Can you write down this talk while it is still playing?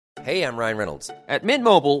Hey, I'm Ryan Reynolds. At Mint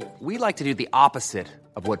Mobile, we like to do the opposite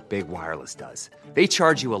of what Big Wireless does. They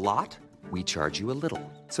charge you a lot, we charge you a little.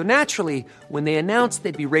 So naturally, when they announced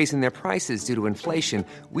they'd be raising their prices due to inflation,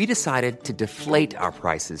 we decided to deflate our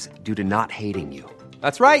prices due to not hating you.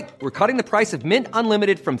 That's right. We're cutting the price of Mint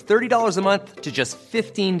Unlimited from $30 a month to just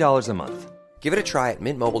 $15 a month. Give it a try at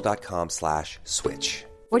mintmobile.com/switch.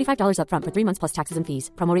 $45 up front for 3 months plus taxes and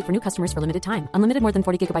fees. Promo rate for new customers for limited time. Unlimited more than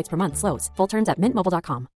 40 gigabytes per month. Slows full terms at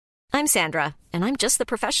mintmobile.com. I'm Sandra, and I'm just the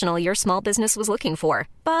professional your small business was looking for.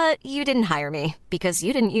 But you didn't hire me because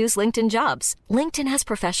you didn't use LinkedIn Jobs. LinkedIn has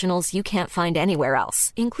professionals you can't find anywhere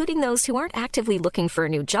else, including those who aren't actively looking for a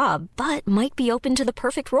new job, but might be open to the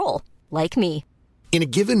perfect role, like me. In a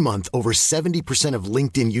given month, over 70% of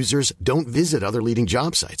LinkedIn users don't visit other leading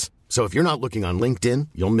job sites. So if you're not looking on LinkedIn,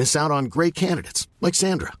 you'll miss out on great candidates like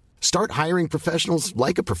Sandra. Start hiring professionals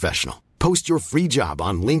like a professional. Post your free job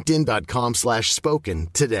on linkedin.com/spoken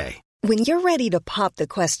today. When you're ready to pop the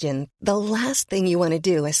question, the last thing you want to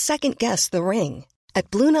do is second-guess the ring.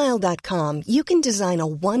 At BlueNile.com, you can design a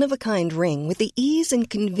one-of-a-kind ring with the ease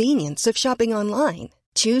and convenience of shopping online.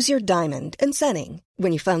 Choose your diamond and setting.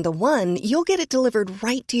 When you find the one, you'll get it delivered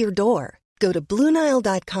right to your door. Go to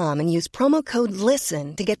BlueNile.com and use promo code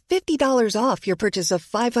LISTEN to get $50 off your purchase of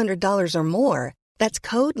 $500 or more. That's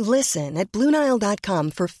code LISTEN at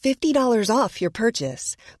BlueNile.com for $50 off your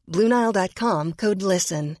purchase. BlueNile.com, code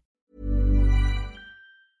LISTEN.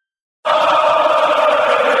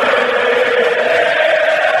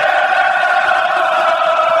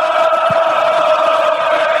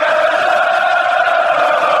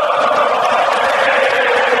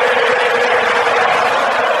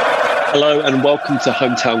 Hello and welcome to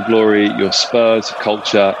Hometown Glory, your Spurs,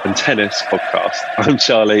 culture and tennis podcast. I'm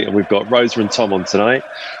Charlie and we've got Rosa and Tom on tonight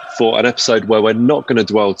for an episode where we're not going to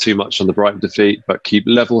dwell too much on the Brighton defeat, but keep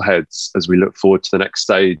level heads as we look forward to the next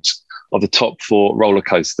stage of the top four roller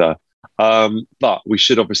coaster. But we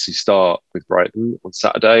should obviously start with Brighton on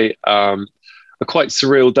Saturday. A quite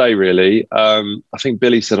surreal day, really. I think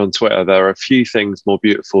Billy said on Twitter, there are a few things more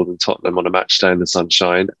beautiful than Tottenham on a match day in the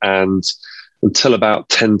sunshine. And until about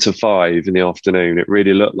 10 to 5 in the afternoon, it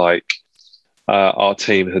really looked like our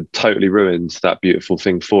team had totally ruined that beautiful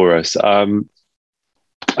thing for us. I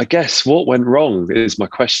guess what went wrong is my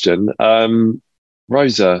question.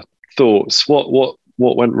 Rosa, thoughts? What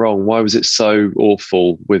went wrong? Why was it so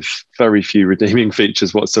awful with very few redeeming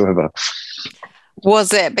features whatsoever?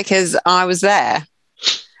 Was it because I was there?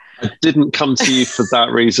 I didn't come to you for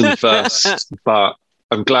that reason first, but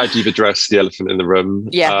I'm glad you've addressed the elephant in the room.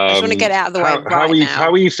 Yeah, I just want to get out of the way now.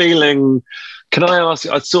 How are you feeling? Can I ask?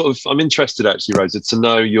 I'm interested actually, Rosa, to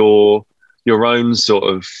know your own sort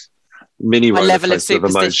of mini roller level of coaster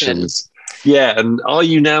of superstition. emotions. Yeah, and are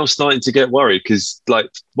you now starting to get worried? Because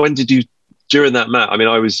when did you, during that match? I mean,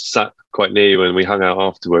 I was sat quite near you when we hung out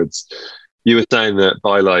afterwards. You were saying that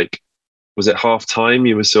by was it half time?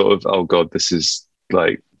 You were sort of, oh God, this is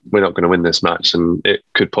we're not going to win this match, and it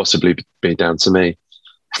could possibly be down to me.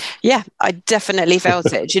 Yeah, I definitely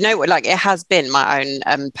felt it. Do you know what? It has been my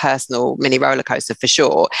own personal mini roller coaster for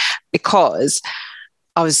sure, because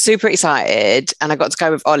I was super excited and I got to go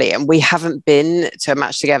with Ollie, and we haven't been to a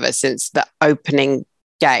match together since the opening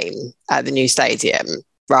game at the new stadium,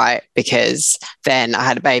 right? Because then I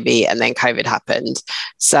had a baby and then COVID happened.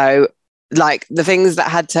 So the things that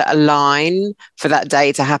had to align for that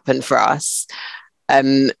day to happen for us.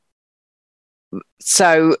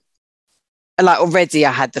 Already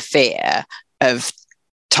I had the fear of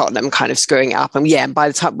Tottenham kind of screwing it up. And by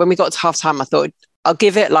the time when we got to half time, I thought I'll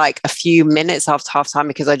give it a few minutes after half time,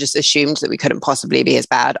 because I just assumed that we couldn't possibly be as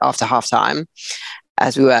bad after half time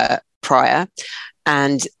as we were prior.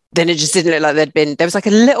 And then it just didn't look like there was a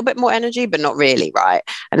little bit more energy, but not really, right?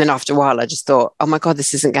 And then after a while, I just thought, oh my God,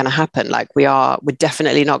 this isn't going to happen. We're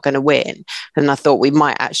definitely not going to win. And I thought we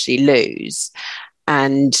might actually lose.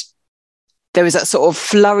 And there was that sort of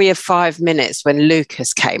flurry of 5 minutes when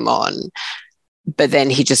Lucas came on, but then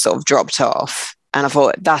he just sort of dropped off. And I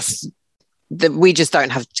thought we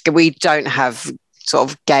don't have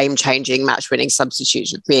sort of game-changing, match-winning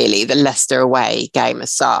substitutes, really, the Leicester away game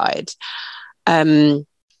aside. And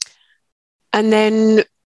then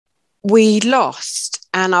we lost.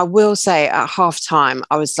 And I will say at half-time,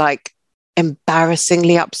 I was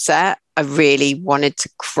embarrassingly upset. I really wanted to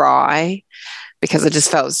cry, because I just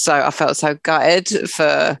felt so gutted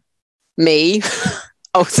for me.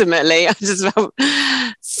 Ultimately, I just felt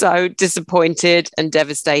so disappointed and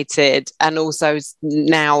devastated, and also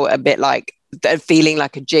now a bit feeling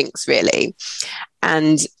like a jinx, really.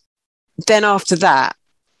 And then after that,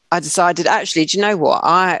 I decided, actually, do you know what?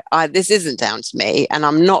 I this isn't down to me, and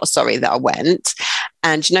I'm not sorry that I went.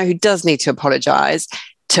 And do you know who does need to apologise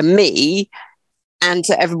to me and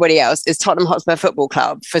to everybody else is Tottenham Hotspur Football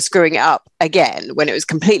Club for screwing it up again when it was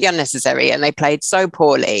completely unnecessary and they played so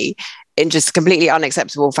poorly in just completely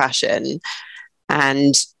unacceptable fashion.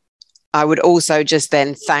 And I would also just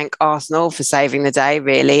then thank Arsenal for saving the day,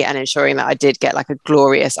 really, and ensuring that I did get like a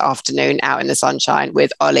glorious afternoon out in the sunshine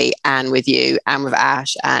with Ollie and with you and with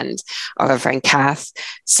Ash and our other friend Kath.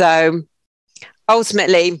 So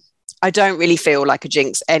ultimately, I don't really feel like a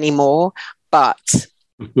jinx anymore, but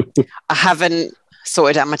I haven't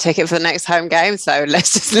sorted out my ticket for the next home game, so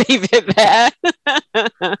let's just leave it there.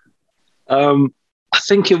 I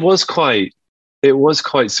think it was quite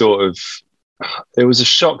sort of, it was a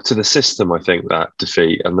shock to the system, I think, that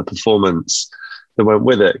defeat and the performance that went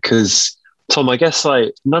with it. Because, Tom, I guess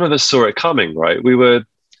like none of us saw it coming, right? We were,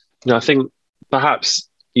 I think perhaps,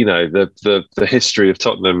 the history of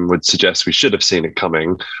Tottenham would suggest we should have seen it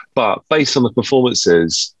coming. But based on the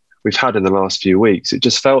performances we've had in the last few weeks, it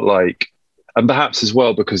just felt like, and perhaps as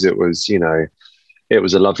well because it was, it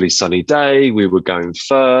was a lovely sunny day. We were going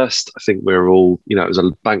first. I think we were all, it was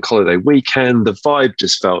a bank holiday weekend. The vibe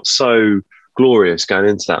just felt so glorious going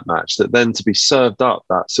into that match that then to be served up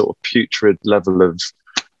that sort of putrid level of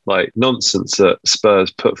like nonsense that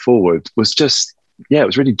Spurs put forward was just, it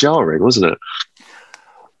was really jarring, wasn't it?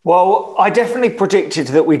 Well, I definitely predicted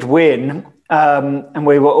that we'd win, and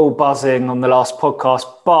we were all buzzing on the last podcast,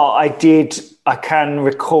 but I can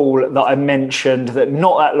recall that I mentioned that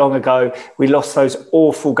not that long ago, we lost those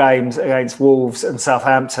awful games against Wolves and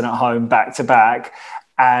Southampton at home back to back.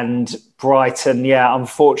 And Brighton,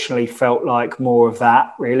 unfortunately felt like more of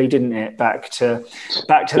that, really, didn't it? Back to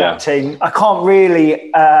that team. I can't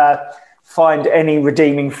really find any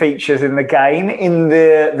redeeming features in the game. In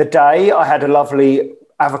the day, I had a lovely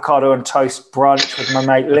avocado and toast brunch with my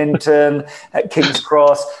mate Linton at King's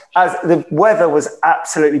Cross. As the weather was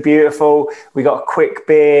absolutely beautiful, we got a quick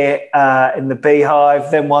beer in the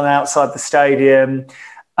Beehive, then one outside the stadium.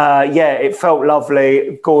 It felt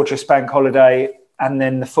lovely, gorgeous bank holiday, and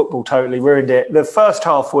then the football totally ruined it. The first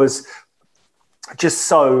half was just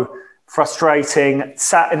so frustrating,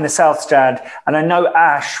 sat in the South Stand. And I know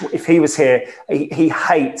Ash, if he was here, he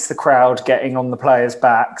hates the crowd getting on the players'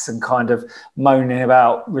 backs and kind of moaning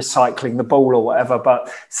about recycling the ball or whatever.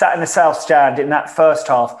 But sat in the South Stand in that first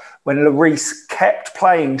half when Lloris kept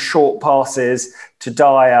playing short passes to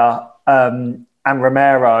Dyer and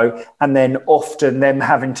Romero, and then often them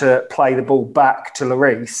having to play the ball back to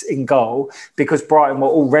Lloris in goal because Brighton were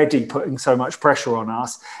already putting so much pressure on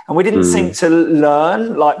us. And we didn't seem to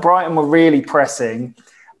learn. Like Brighton were really pressing,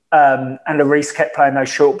 and Lloris kept playing those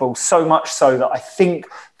short balls, so much so that I think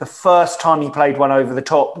the first time he played one over the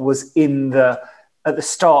top was at the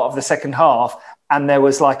start of the second half, and there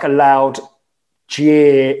was like a loud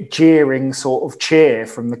jeering sort of cheer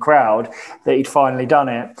from the crowd that he'd finally done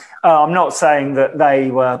it. I'm not saying that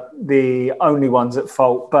they were the only ones at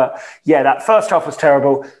fault, but that first half was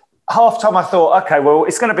terrible. Half time I thought, okay, well,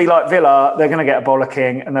 it's going to be like Villa. They're going to get a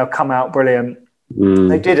bollocking and they'll come out brilliant.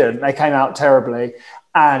 They didn't. They came out terribly.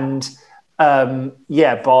 And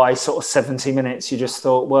by sort of 70 minutes, you just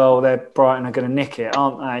thought, well, Brighton are going to nick it,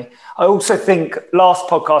 aren't they? I also think last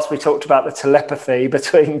podcast we talked about the telepathy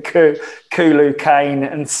between Kulu, Kane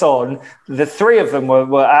and Son. The three of them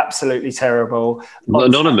were absolutely terrible.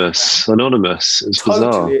 Anonymous. It's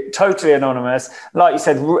bizarre. Totally anonymous. Like you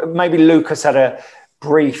said, maybe Lucas had a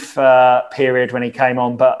brief period when he came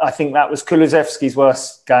on, but I think that was Kulusevski's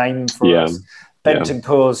worst game for us.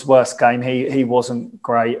 Bentancur's worst game. He wasn't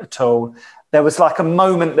great at all. There was like a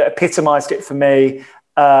moment that epitomised it for me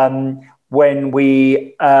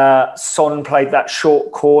when Son played that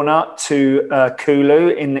short corner to Kulu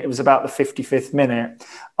it was about the 55th minute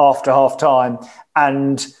after half time,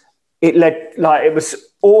 and it was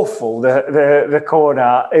awful. The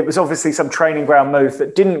corner. It was obviously some training ground move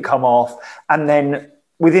that didn't come off, and then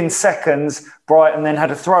within seconds, Brighton then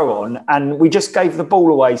had a throw on, and we just gave the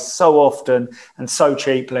ball away so often and so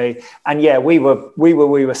cheaply. And we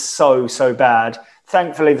were so bad.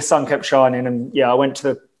 Thankfully, the sun kept shining, and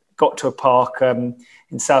I got to a park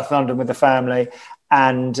in South London with the family,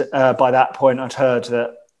 and by that point, I'd heard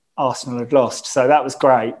that Arsenal had lost, so that was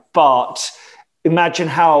great. But imagine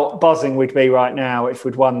how buzzing we'd be right now if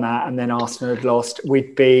we'd won that, and then Arsenal had lost.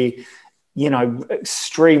 We'd be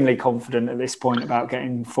extremely confident at this point about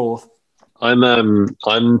getting fourth.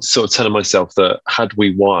 I'm sort of telling myself that had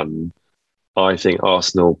we won, I think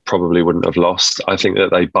Arsenal probably wouldn't have lost. I think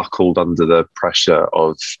that they buckled under the pressure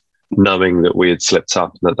of knowing that we had slipped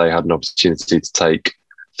up and that they had an opportunity to take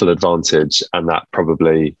full advantage, and that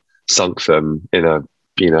probably sunk them in a,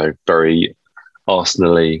 very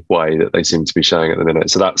Arsenal-y way that they seem to be showing at the minute.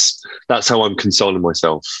 So that's how I'm consoling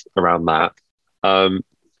myself around that.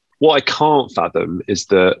 What I can't fathom is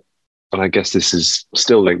that, and I guess this is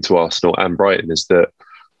still linked to Arsenal and Brighton, is that,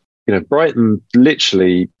 Brighton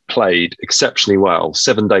literally played exceptionally well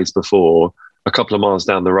 7 days before, a couple of miles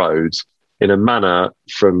down the road, in a manner,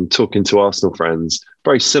 from talking to Arsenal friends,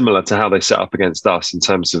 very similar to how they set up against us in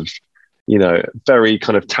terms of, very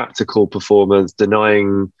kind of tactical performance,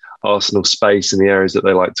 denying Arsenal space in the areas that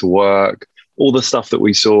they like to work. All the stuff that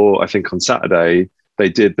we saw, I think, on Saturday, they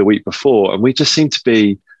did the week before. And we just seem to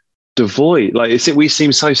be devoid. We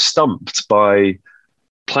seem so stumped by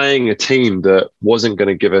playing a team that wasn't going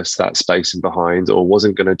to give us that space in behind, or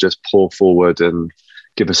wasn't going to just pour forward and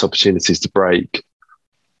give us opportunities to break.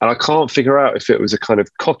 And I can't figure out if it was a kind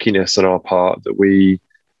of cockiness on our part that we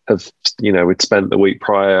have, we'd spent the week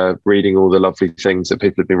prior reading all the lovely things that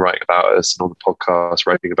people have been writing about us and on the podcast,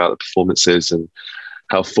 writing about the performances and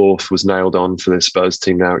how fourth was nailed on for the Spurs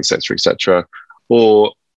team now, et cetera,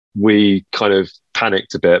 or we kind of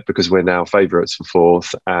panicked a bit because we're now favourites for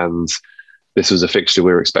fourth, and this was a fixture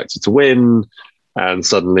we were expected to win, and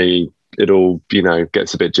suddenly it all,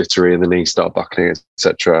 gets a bit jittery and the knees start buckling,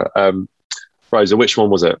 etc. Rosa, which one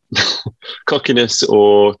was it? Cockiness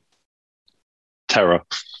or terror?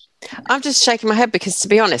 I'm just shaking my head because, to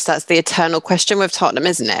be honest, that's the eternal question with Tottenham,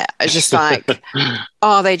 isn't it? It's just like,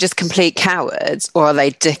 are they just complete cowards, or are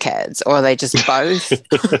they dickheads, or are they just both?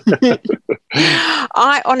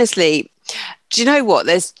 I honestly, do you know what?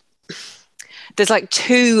 There's like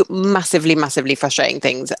two massively frustrating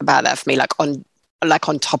things about that for me,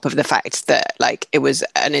 on top of the fact that it was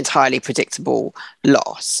an entirely predictable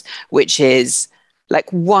loss, which is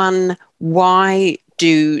one, why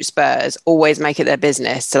do Spurs always make it their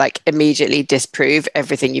business to immediately disprove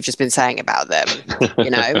everything you've just been saying about them?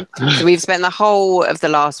 So we've spent the whole of the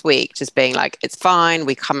last week just being it's fine,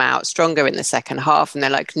 we come out stronger in the second half, and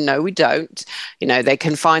they're no, we don't. They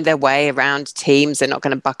can find their way around teams, they're not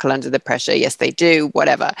going to buckle under the pressure. Yes, they do,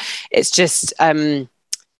 whatever. It's just thinking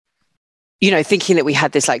that we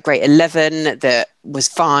had this great 11 that was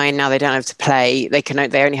fine. Now they don't have to play. They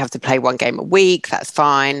only have to play one game a week. That's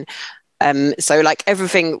fine. So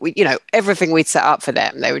everything we'd set up for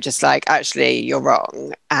them, they were just actually, you're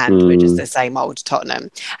wrong. And we're just the same old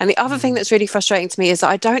Tottenham. And the other thing that's really frustrating to me is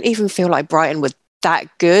that I don't even feel like Brighton was that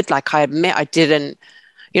good. I admit I didn't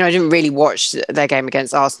really watch their game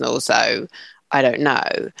against Arsenal, so I don't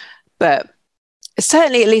know. But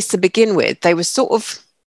certainly, at least to begin with, they were sort of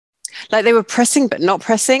they were pressing, but not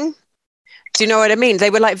pressing. Do you know what I mean? They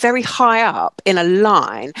were very high up in a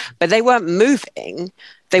line, but they weren't moving.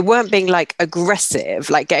 They weren't being aggressive,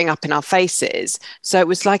 getting up in our faces. So it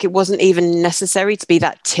was it wasn't even necessary to be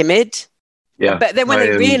that timid. Yeah. But then when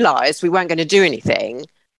they realised we weren't going to do anything,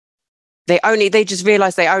 they just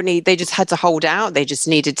realised they just had to hold out. They just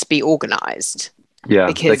needed to be organised. Yeah,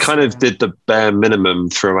 they kind of did the bare minimum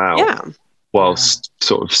throughout. Yeah. Whilst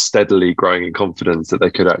sort of steadily growing in confidence that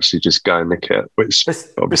they could actually just go and nick it, which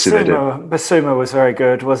obviously they did. Basuma was very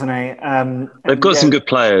good, wasn't he? They've got some good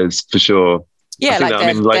players for sure. Yeah,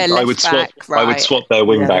 I would swap their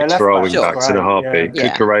wing backs for our wing backs in a heartbeat.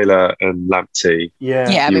 Yeah. Cucurella and Lamptey.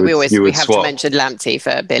 Yeah, I mean, we have to mention Lamptey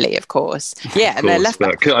for Billy, of course. Yeah, and their left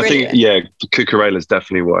back. I think Cucurella's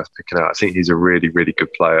definitely worth picking out. I think he's a really, really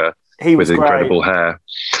good player. He was with incredible hair.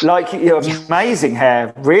 Amazing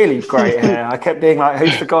hair, really great hair. I kept being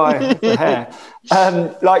who's the guy with the hair?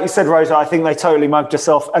 Like you said, Rosa, I think they totally mugged us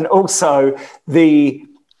off. And also, this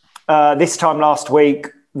time last week,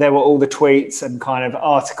 there were all the tweets and kind of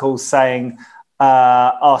articles saying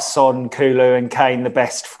are Son, Kulu and Kane the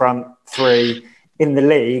best front three in the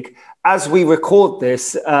league. As we record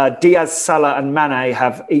this, Diaz, Salah and Mane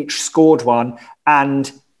have each scored one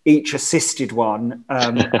and each assisted one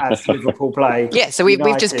as Liverpool play. Yeah, so we've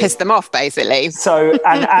just pissed them off, basically. So,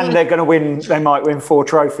 and they're going to win, they might win 4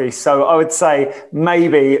 trophies. So I would say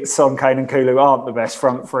maybe Son, Kane and Kulu aren't the best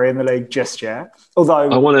front three in the league just yet. Although,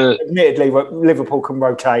 admittedly, Liverpool can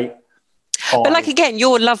rotate. But again,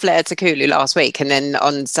 your love letter to Kulu last week, and then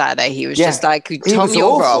on Saturday he was just Tom,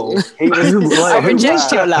 you're wrong. I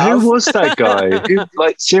reject your love. Who was that guy?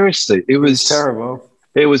 Seriously, it was terrible.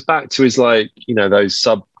 It was back to his those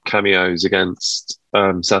sub cameos against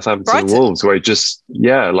Southampton Brighton. And Wolves, where he just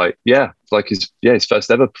his first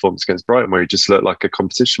ever performance against Brighton, where he just looked like a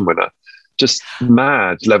competition winner. Just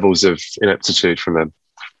mad levels of ineptitude from him.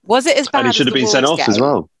 Was it as bad? And he should have been sent off as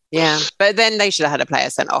well. Yeah, but then they should have had a player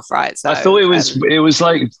sent off, right? So I thought it was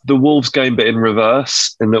like the Wolves game, but in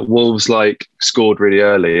reverse, in that Wolves scored really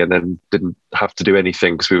early and then didn't have to do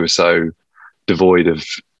anything because we were so devoid of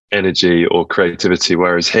energy or creativity.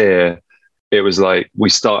 Whereas here, it was like we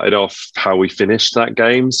started off how we finished that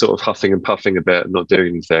game, sort of huffing and puffing a bit, not doing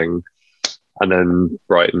anything. And then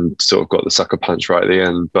Brighton sort of got the sucker punch right at the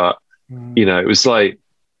end. But, you know, it was like,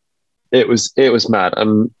 it was mad.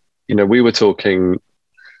 And, you know, we were talking,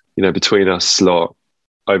 you know, between us lot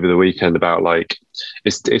over the weekend about like,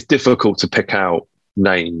 it's difficult to pick out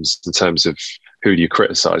names in terms of who do you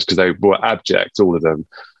criticize, because they were abject, all of them.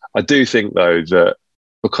 I do think though that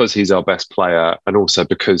because he's our best player, and also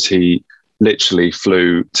because he literally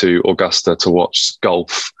flew to Augusta to watch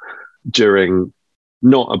golf during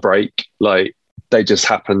not a break, like they just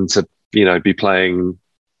happen to, you know, be playing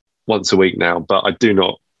once a week now. But I do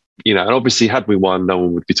not, you know, and obviously had we won, no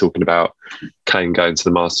one would be talking about Kane going to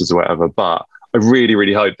the Masters or whatever. But I really,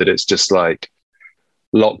 really hope that it's just like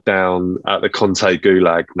lockdown at the Conte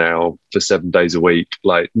gulag now for 7 days a week.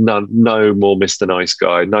 Like no more Mr. Nice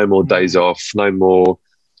Guy, no more days off, no more,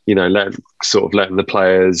 you know, letting the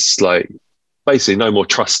players, like basically no more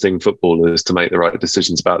trusting footballers to make the right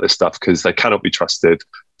decisions about this stuff, because they cannot be trusted.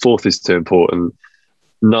 Fourth is too important.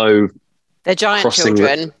 No, they're giant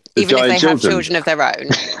children. Even if they have children of their own.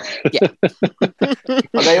 Yeah.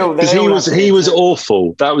 He was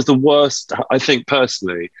awful. That was the worst, I think,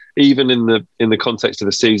 personally, even in the context of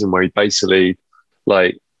a season where he basically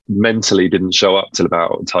like mentally didn't show up till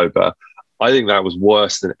about October. I think that was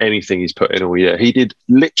worse than anything he's put in all year. He did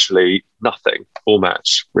literally nothing all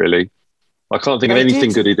match, really. I can't think of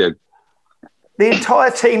anything good he did. The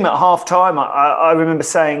entire team at half time, I remember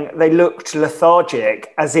saying they looked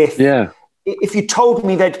lethargic, as if if you told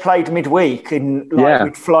me they'd played midweek and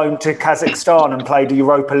we'd flown to Kazakhstan and played a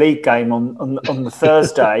Europa League game on the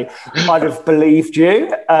Thursday, I'd have believed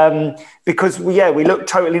you, because we looked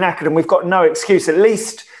totally knackered, and we've got no excuse. At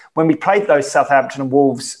least when we played those Southampton and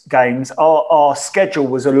Wolves games, our schedule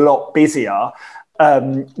was a lot busier.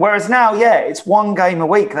 Whereas now, it's one game a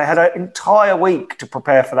week. They had an entire week to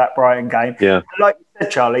prepare for that Brighton game. Yeah. Like you said,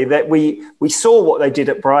 Charlie, that we saw what they did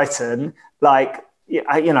at Brighton. Like,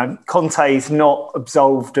 you know, Conte's not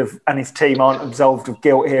absolved of, and his team aren't absolved of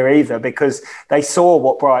guilt here either, because they saw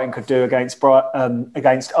what Brighton could do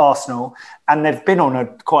against Arsenal, and they've been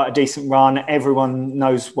on quite a decent run. Everyone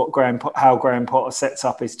knows how Graham Potter sets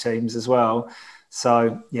up his teams as well.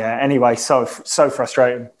 So anyway, so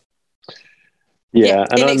frustrating. Yeah,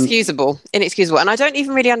 inexcusable. And I don't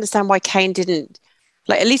even really understand why Kane didn't,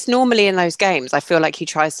 like, at least normally in those games, I feel like he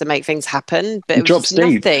tries to make things happen, but it was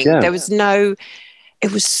nothing. Yeah. There was no,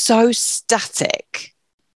 it was so static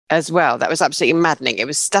as well. That was absolutely maddening. It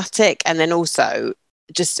was static. And then also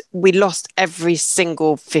just, we lost every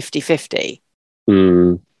single 50-50.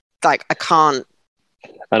 Like, I can't.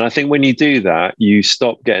 And I think when you do that, you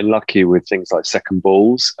stop getting lucky with things like second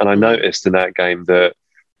balls. And I noticed in that game that,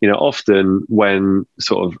 you know, often when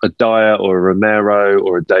sort of a Dyer or a Romero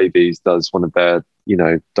or a Davies does one of their, you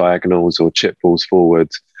know, diagonals or chip balls forward,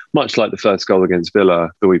 much like the first goal against Villa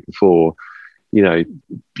the week before, you know,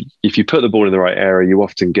 if you put the ball in the right area, you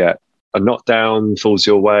often get a knockdown falls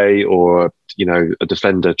your way, or, you know, a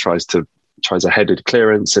defender tries a headed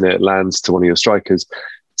clearance and it lands to one of your strikers.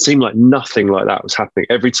 It seemed like nothing like that was happening.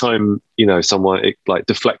 Every time, you know, it like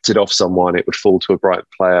deflected off someone, it would fall to a Brighton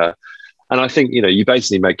player. And I think, you know, you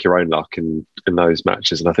basically make your own luck in those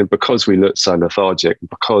matches. And I think because we looked so lethargic,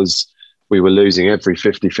 because we were losing every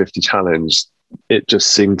 50-50 challenge, it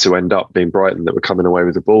just seemed to end up being Brighton that were coming away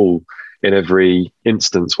with the ball in every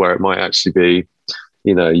instance where it might actually be,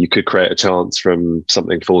 you know, you could create a chance from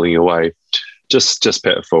something falling your way. Just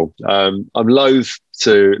pitiful. I'm loath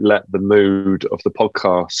to let the mood of the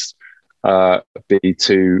podcast be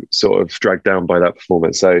too sort of dragged down by that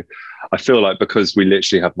performance. So I feel like because we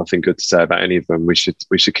literally have nothing good to say about any of them, we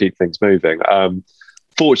should keep things moving.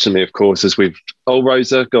 Fortunately, of course,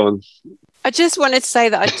 Rosa, go on. I just wanted to say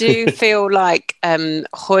that I do feel like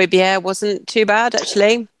Højbjerg wasn't too bad,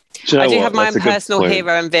 actually. I do have my own personal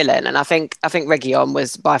hero and villain, and I think Reguilón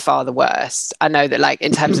was by far the worst. I know that, like,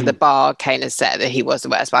 in terms of the bar, Kane has said that he was the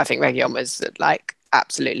worst, but I think Reguilón was like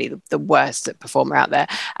absolutely the worst performer out there.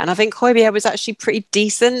 And I think Højbjerg was actually pretty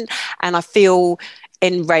decent, and I feel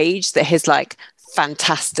enraged that his like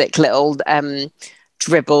fantastic little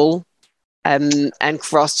dribble and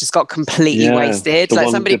cross just got completely wasted. Like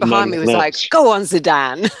somebody behind me was like, "Go on,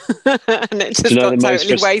 Zidane," and it just got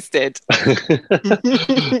totally wasted.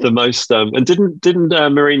 The most and didn't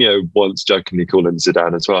Mourinho once jokingly call him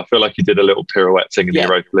Zidane as well? I feel like he did a little pirouette thing in the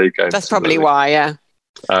Europa League game. That's probably why,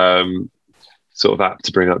 sort of apt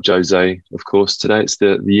to bring up Jose, of course, today. It's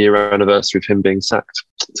the year anniversary of him being sacked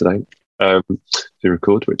today. To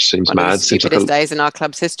record, which seems one mad. Of the stupidest days in our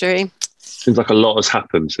club's history. Seems like a lot has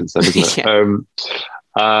happened since then, isn't it?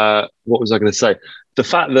 What was I going to say? The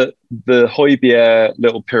fact that the Højbjerg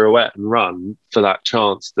little pirouette and run for that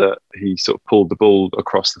chance that he sort of pulled the ball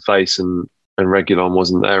across the face and Reguilon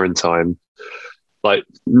wasn't there in time. Like,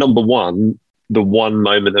 number one, the one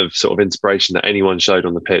moment of sort of inspiration that anyone showed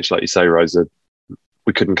on the pitch, like you say, Rosa,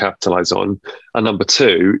 we couldn't capitalise on. And number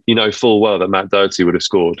two, you know full well that Matt Doherty would have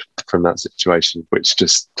scored from that situation, which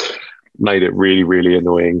just made it really, really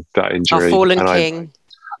annoying, that injury. Our fallen king.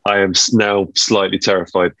 I am now slightly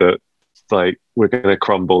terrified that like we're going to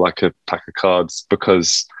crumble like a pack of cards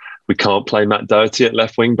because we can't play Matt Doherty at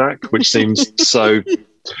left wing back, which seems so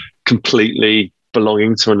completely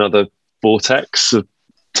belonging to another vortex of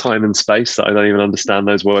time and space that I don't even understand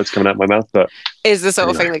those words coming out of my mouth. But is the sort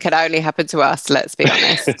of thing that could only happen to us, let's be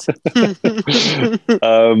honest.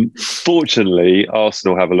 Fortunately,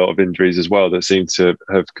 Arsenal have a lot of injuries as well that seem to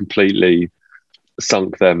have completely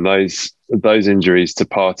sunk them. Those injuries to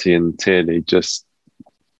Partey and Tierney just,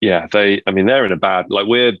 they're in a bad, like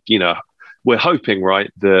we're hoping, right,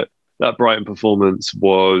 that Brighton performance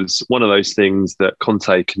was one of those things that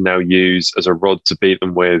Conte can now use as a rod to beat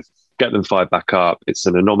them with, get them fired back up. It's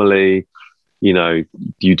an anomaly. You know,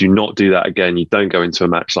 you do not do that again. You don't go into a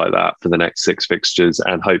match like that for the next 6 fixtures,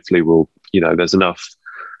 and hopefully there's enough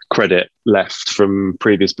credit left from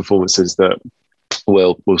previous performances that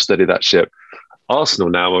will steady that ship. Arsenal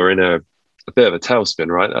now are in a bit of a tailspin,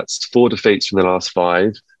 right? That's 4 defeats from the last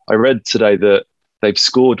 5. I read today that they've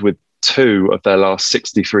scored with 2 of their last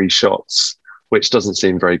 63 shots, which doesn't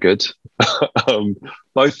seem very good.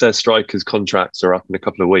 Both their strikers' contracts are up in a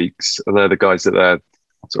couple of weeks, and they're the guys that they're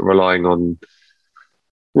sort of relying on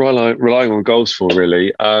goals for,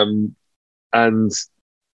 really. Like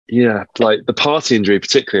the Partey injury,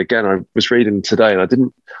 particularly. Again, I was reading today, and I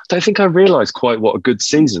don't think I realised quite what a good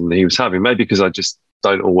season he was having. Maybe because I just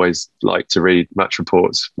don't always like to read match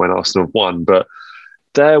reports when Arsenal have won, but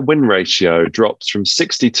their win ratio drops from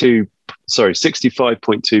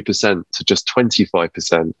 65.2% to just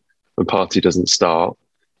 25% when Partey doesn't start.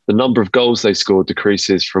 The number of goals they scored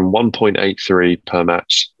decreases from 1.83 per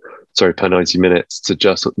 90 minutes to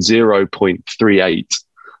just 0.38.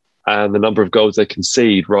 And the number of goals they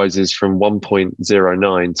concede rises from 1.09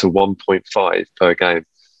 to 1.5 per game.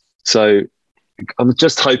 So I'm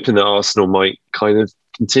just hoping that Arsenal might kind of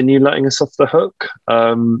continue letting us off the hook.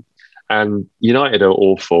 And United are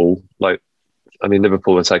awful.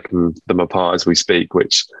 Liverpool are taking them apart as we speak,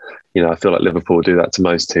 which, I feel like Liverpool do that to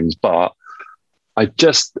most teams. But I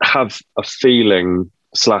just have a feeling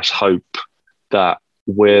 / hope that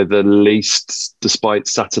we're the least, despite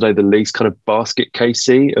Saturday, the least kind of basket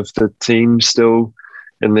casey of the team still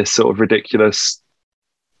in this sort of ridiculous,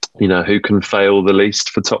 who can fail the least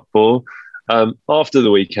for top 4. After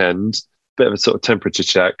the weekend, bit of a sort of temperature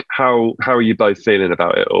check. How are you both feeling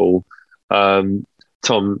about it all? Tom,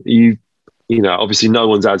 obviously no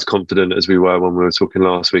one's as confident as we were when we were talking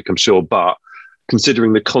last week, I'm sure, but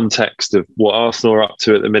considering the context of what Arsenal are up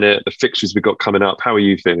to at the minute, the fixtures we've got coming up, how are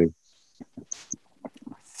you feeling?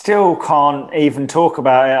 Still can't even talk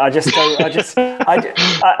about it. I just don't. I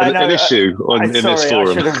know, an issue in this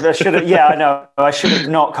forum. I should have. Yeah, I know. I should have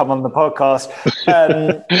not come on the podcast.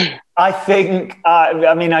 I think.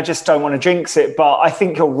 I just don't want to jinx it, but I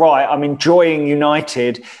think you're right. I'm enjoying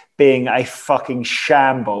United being a fucking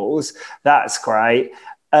shambles. That's great.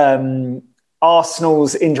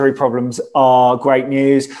 Arsenal's injury problems are great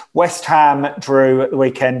news. West Ham drew at the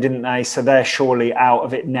weekend, didn't they? So they're surely out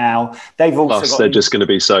of it now. They've also they're just going to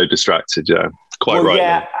be so distracted, right.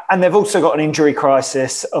 Yeah, and they've also got an injury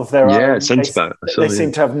crisis of their own. Yeah, centre-back. They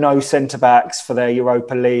seem to have no centre-backs for their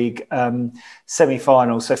Europa League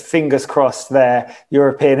semi-final. So fingers crossed their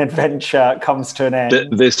European adventure comes to an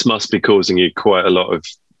end. This must be causing you quite a lot of,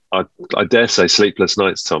 I dare say, sleepless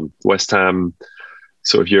nights, Tom. West Ham,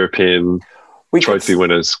 sort of European trophy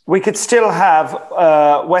winners. We could still have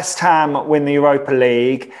West Ham win the Europa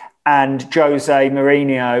League and Jose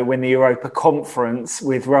Mourinho win the Europa Conference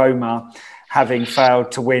with Roma, having failed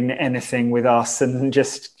to win anything with us, and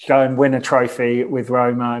just go and win a trophy with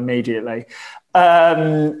Roma immediately.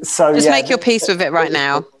 Make your peace with it right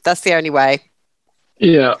now. That's the only way.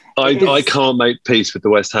 Yeah, I can't make peace with the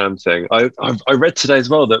West Ham thing. I read today as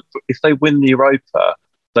well that if they win the Europa,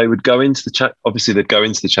 they would go into obviously they'd go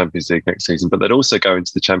into the Champions League next season, but they'd also go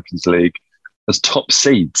into the Champions League as top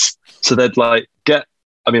seeds. So they'd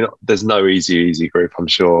there's no easy group, I'm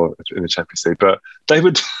sure, in the Champions League, but they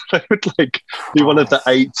would be one of the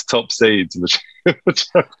 8 top seeds in the Champions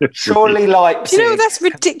League. Surely, that's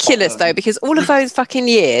ridiculous though, because all of those fucking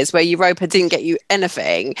years where Europa didn't get you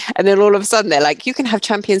anything, and then all of a sudden they're like, you can have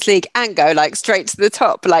Champions League and go straight to the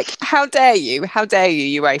top. How dare you? How dare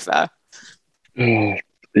you, UEFA?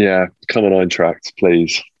 Yeah, come on Eintracht,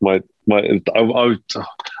 please. I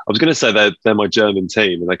was going to say they're my German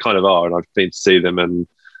team, and they kind of are, and I've been to see them, and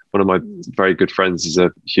one of my very good friends is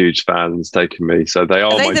a huge fan and has taken me. So they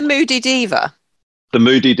are they the Moody Diva? The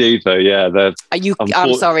Moody Diva, yeah.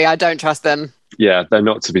 I'm sorry, I don't trust them. Yeah, they're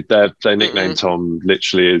not to be. Their nickname, Tom,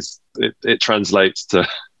 literally is it translates to,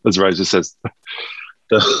 as Rosa says,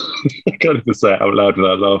 I can't even say it out loud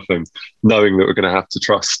without laughing, knowing that we're going to have to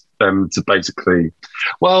trust them to basically.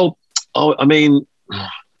 Well, I mean,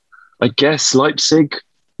 I guess Leipzig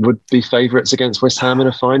would be favourites against West Ham in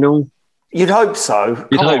a final. You'd hope so.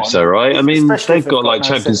 You'd hope so, right? I mean, they've got like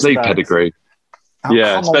Champions League pedigree. Oh,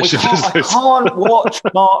 yeah, especially I can't watch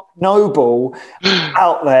Mark Noble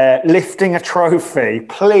out there lifting a trophy.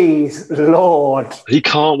 Please, Lord. He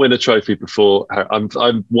can't win a trophy before.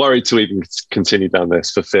 I'm worried to even continue down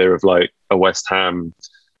this for fear of like a West Ham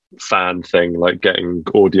fan thing, like getting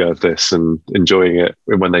audio of this and enjoying it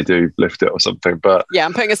when they do lift it or something. But yeah,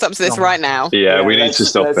 I'm putting us up to this right now. Yeah, we need to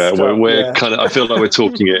stop it. We're kind of. I feel like we're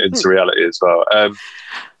talking it into reality as well.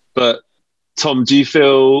 But Tom, do you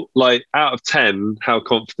feel like out of 10, how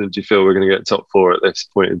confident do you feel we're going to get top 4 at this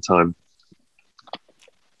point in time?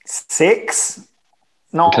 6?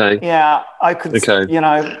 Not. Okay. Yeah, I could. Okay. You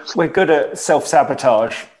know, we're good at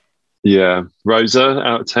self-sabotage. Yeah, Rosa,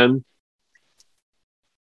 out of 10.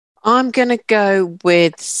 I'm going to go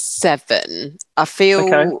with 7. I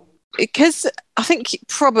feel because I think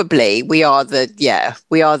probably we are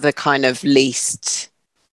the kind of least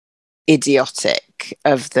idiotic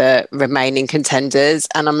of the remaining contenders,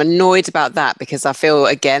 and I'm annoyed about that because I feel,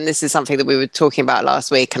 again, this is something that we were talking about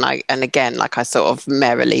last week, and again, like I sort of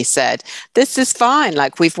merrily said, this is fine,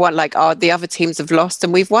 like we've won, like the other teams have lost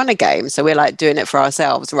and we've won a game, so we're like doing it for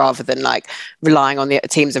ourselves rather than like relying on the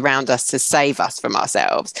teams around us to save us from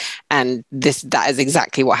ourselves. And that is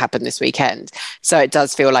exactly what happened this weekend. So it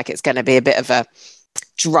does feel like it's going to be a bit of a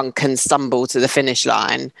drunken stumble to the finish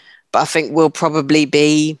line, but I think we'll probably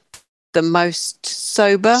be the most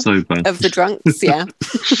sober of the drunks. Yeah.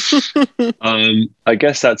 I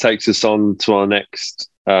guess that takes us on to our next,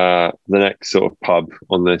 the next sort of pub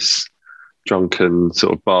on this drunken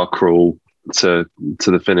sort of bar crawl to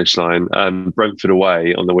the finish line. Brentford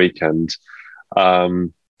away on the weekend.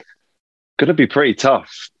 Going to be pretty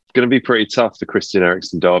tough. The Christian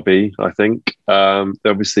Eriksen derby, I think. They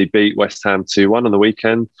obviously beat West Ham 2-1 on the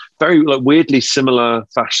weekend. Very weirdly similar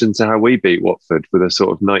fashion to how we beat Watford, with a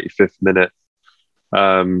sort of 95th minute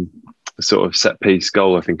sort of set piece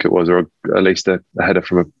goal, I think it was, or at least a header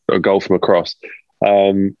from a goal from a cross.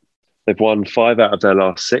 They've won 5 out of their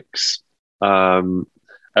last 6.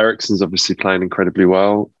 Eriksen's obviously playing incredibly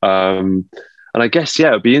well. And I guess, yeah,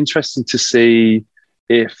 it'd be interesting to see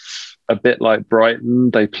if, a bit like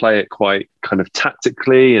Brighton, they play it quite kind of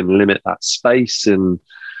tactically and limit that space in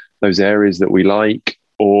those areas that we like,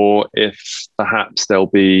 or if perhaps they'll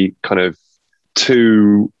be kind of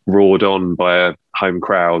too roared on by a home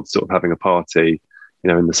crowd sort of having a party,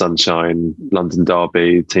 you know, in the sunshine, London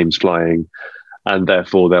derby, teams flying, and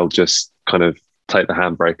therefore they'll just kind of take the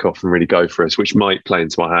handbrake off and really go for us, which might play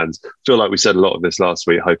into our hands. I feel like we said a lot of this last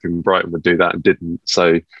week, hoping Brighton would do that and didn't.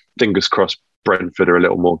 So fingers crossed Brentford are a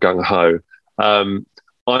little more gung-ho.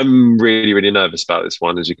 I'm really, really nervous about this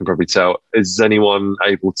one, as you can probably tell. Is anyone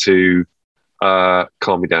able to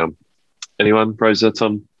calm me down? Anyone? Rosa,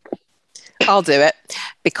 Tom? I'll do it,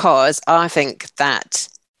 because I think that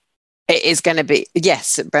it is going to be,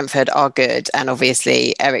 yes, Brentford are good, and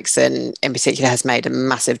obviously Eriksen in particular has made a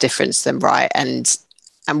massive difference to them, right? And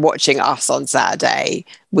watching us on Saturday,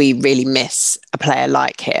 we really miss a player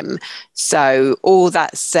like him. So all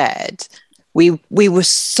that said, we were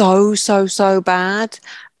so bad.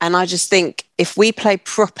 And I just think if we play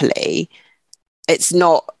properly, it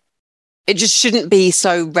just shouldn't be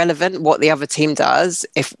so relevant what the other team does.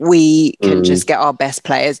 If we can just get our best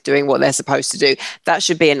players doing what they're supposed to do, that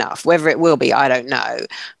should be enough. Whether it will be, I don't know.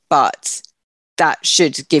 But that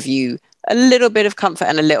should give you a little bit of comfort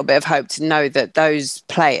and a little bit of hope to know that those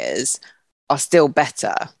players are still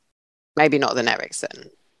better. Maybe not than Eriksen.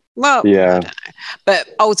 Well, yeah. I don't know. But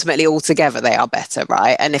ultimately, altogether, they are better,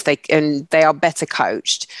 right? And they are better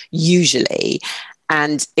coached, usually.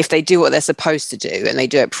 And if they do what they're supposed to do and they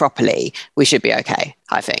do it properly, we should be okay,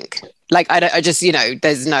 I think. Like, I just,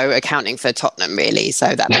 there's no accounting for Tottenham, really,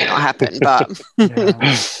 so that may not happen. But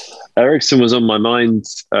Eriksen was on my mind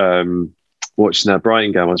watching that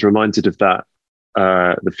Brighton game. I was reminded of that,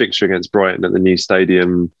 the fixture against Brighton at the new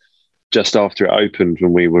stadium just after it opened,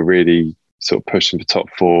 when we were really sort of pushing for top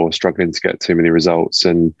 4, struggling to get too many results,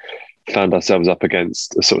 and found ourselves up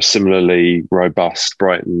against a sort of similarly robust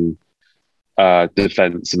Brighton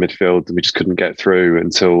defence and midfield, and we just couldn't get through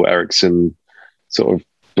until Eriksen sort of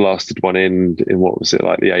blasted one in what was it,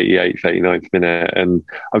 like the 88th, 89th minute. And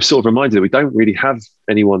I'm sort of reminded that we don't really have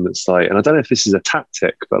anyone that's like, and I don't know if this is a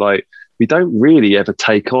tactic, but like we don't really ever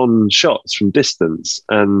take on shots from distance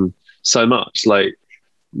and so much. Like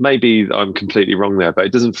maybe I'm completely wrong there, but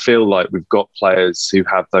it doesn't feel like we've got players who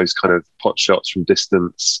have those kind of pot shots from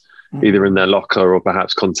distance, either in their locker or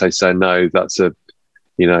perhaps Conte saying, no, that's a,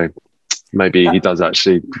 you know, maybe he does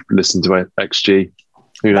actually listen to XG.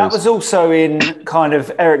 That was also in kind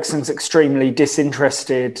of Eriksen's extremely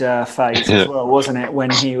disinterested phase as well, wasn't it?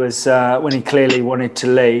 When he was when he clearly wanted to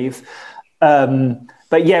leave.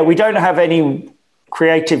 But yeah, we don't have any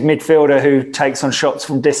creative midfielder who takes on shots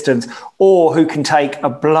from distance or who can take a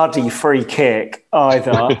bloody free kick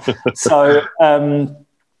either. So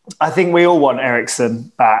I think we all want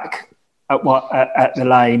Eriksen back at the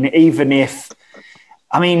Lane, even if.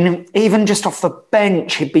 I mean, even just off the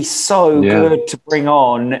bench, he'd be so good to bring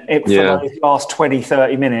on for those last 20,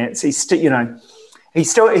 30 minutes. He's still, you know, he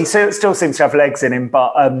still seems to have legs in him,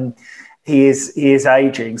 but he is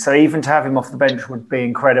aging. So even to have him off the bench would be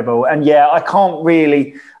incredible. And yeah, I can't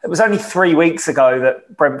really. It was only 3 weeks ago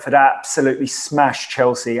that Brentford absolutely smashed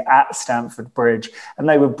Chelsea at Stamford Bridge, and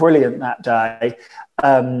they were brilliant that day.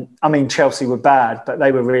 I mean, Chelsea were bad, but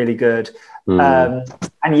they were really good.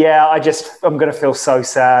 And yeah, I'm going to feel so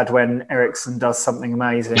sad when Eriksen does something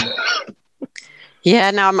amazing.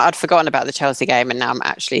 Yeah, now I'd forgotten about the Chelsea game, and now I'm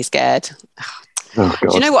actually scared. Oh,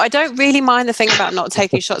 do you know what? I don't really mind the thing about not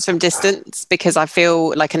taking shots from distance, because I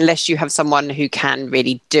feel like unless you have someone who can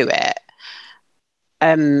really do it,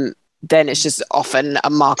 then it's just often a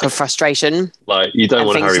mark of frustration. Like you don't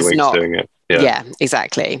want Harry Winks doing it. Yeah,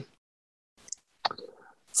 exactly.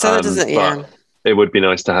 So that doesn't. It would be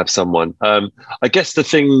nice to have someone. I guess the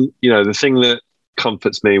thing that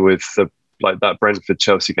comforts me with that Brentford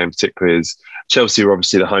Chelsea game particularly is Chelsea were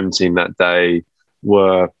obviously the home team that day,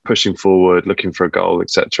 were pushing forward, looking for a goal,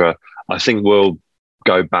 etc. I think we'll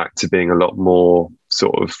go back to being a lot more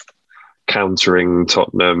sort of countering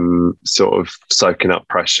Tottenham, sort of soaking up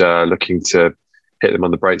pressure, looking to hit them on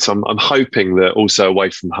the brakes. So I'm hoping that also away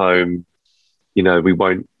from home, you know, we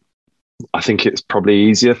won't. I think it's probably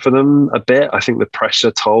easier for them a bit. I think the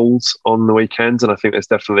pressure tolls on the weekend, and I think there's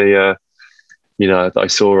definitely I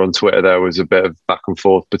saw on Twitter there was a bit of back and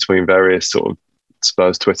forth between various sort of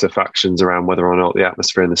Spurs Twitter factions around whether or not the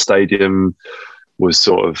atmosphere in the stadium was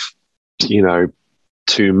sort of, you know,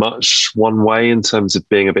 too much one way in terms of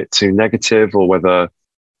being a bit too negative, or whether,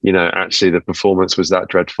 you know, actually the performance was that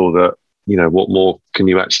dreadful that, you know, what more can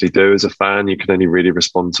you actually do as a fan? You can only really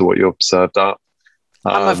respond to what you're served up.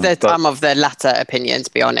 I'm of the latter opinion,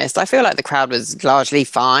 to be honest. I feel like the crowd was largely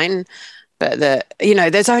fine, but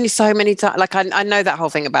there's only so many times. Like I know that whole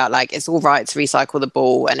thing about like it's all right to recycle the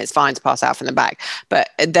ball and it's fine to pass out from the back, but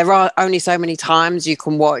there are only so many times you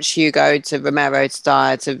can watch Hugo to Romero to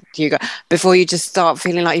Dyer to Hugo before you just start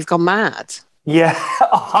feeling like you've gone mad. Yeah,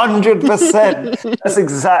 100%. That's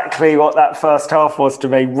exactly what that first half was to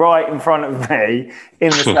me, right in front of me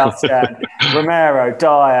in the South Stand. Romero,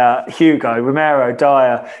 Dyer, Hugo. Romero,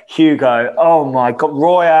 Dyer, Hugo. Oh my God,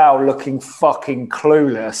 Royale looking fucking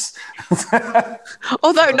clueless.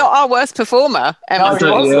 Although not our worst performer. I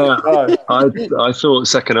thought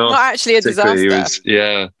second half. Not actually a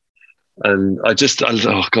disaster. And I just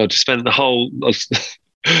spent the whole...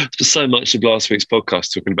 so much of last week's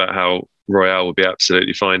podcast talking about how Royale will be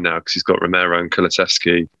absolutely fine now because he's got Romero and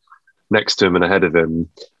Kulusevski next to him and ahead of him.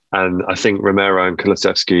 And I think Romero and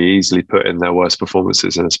Kulusevski easily put in their worst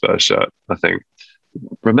performances in a Spurs shirt. I think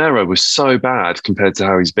Romero was so bad compared to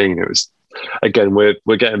how he's been. It was, again, we're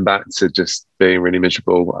getting back to just being really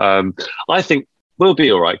miserable. I think we'll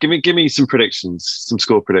be all right. Give me some predictions, some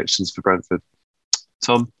score predictions for Brentford.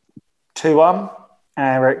 Tom? 2-1.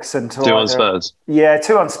 Eriksen to 2-1 Spurs. Yeah,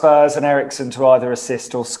 2-1 Spurs and Eriksen to either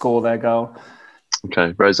assist or score their goal.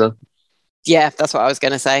 Okay, Rosa? Yeah, that's what I was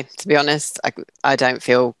going to say. To be honest, I don't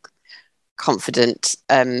feel confident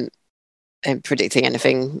in predicting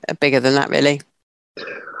anything bigger than that, really.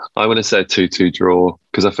 I'm going to say a 2-2 draw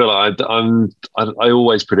because I feel like I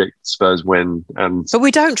always predict Spurs win, but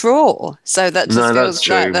we don't draw, so that just feels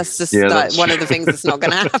like that's just one of the things that's not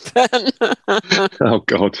going to happen. Oh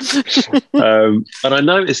God! And I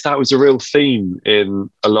noticed that was a real theme in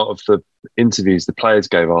a lot of the interviews the players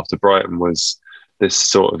gave after Brighton was this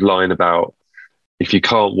sort of line about if you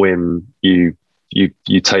can't win, you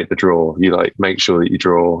take the draw. You like make sure that you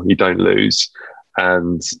draw, you don't lose,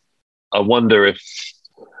 and I wonder if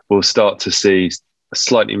we'll start to see a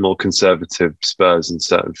slightly more conservative Spurs in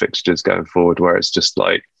certain fixtures going forward, where it's just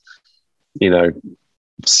like, you know,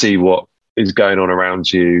 see what is going on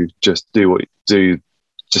around you, just do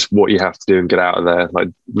just what you have to do and get out of there. Like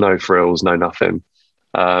no frills, no nothing.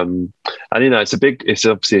 And it's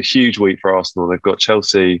obviously a huge week for Arsenal. They've got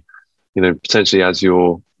Chelsea. Potentially as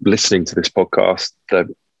you're listening to this podcast,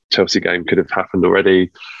 the Chelsea game could have happened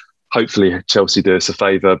already. Hopefully Chelsea do us a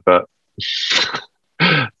favour, but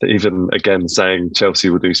even again saying Chelsea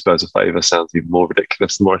will do Spurs a favour sounds even more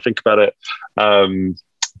ridiculous the more I think about it.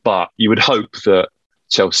 But you would hope that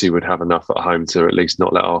Chelsea would have enough at home to at least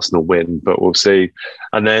not let Arsenal win, but we'll see.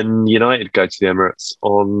 And then United go to the Emirates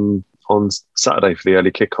on Saturday for the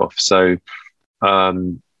early kickoff. So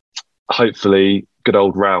hopefully good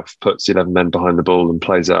old Ralph puts 11 men behind the ball and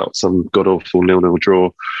plays out some god-awful 0-0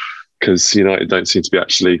 draw, because United don't seem to be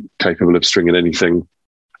actually capable of stringing anything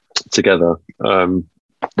together.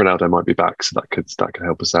 Ronaldo might be back, so that could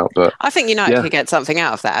help us out. But I think United could get something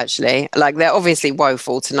out of that, actually. Like, they're obviously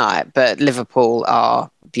woeful tonight, but Liverpool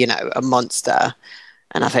are, a monster.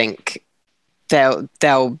 And I think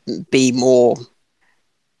they'll be more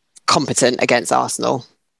competent against Arsenal,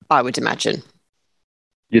 I would imagine.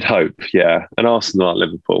 You'd hope, yeah. And Arsenal at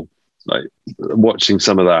Liverpool, like watching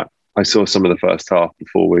some of that, I saw some of the first half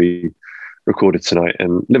before we recorded tonight,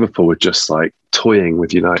 and Liverpool were just like toying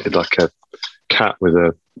with United like a cat with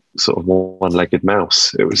a sort of one-legged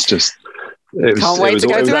mouse. It was actually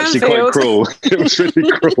quite cruel. It was really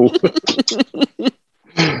cruel.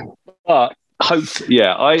 But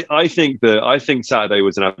I think Saturday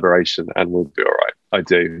was an aberration and we'll be all right. I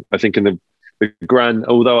do. I think in the grand,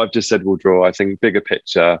 although I've just said we'll draw, I think bigger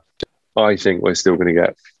picture, I think we're still going to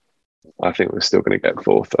get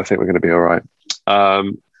fourth. I think we're going to be all right.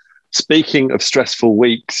 Speaking of stressful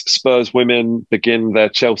weeks, Spurs women begin their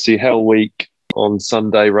Chelsea Hell Week on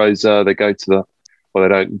Sunday. Rosa, they go to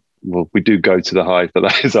we do go to the Hive, but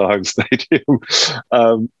that is our home stadium.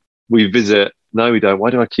 We visit. No, we don't.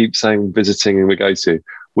 Why do I keep saying visiting and we go to?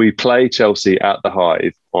 We play Chelsea at the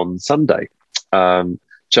Hive on Sunday.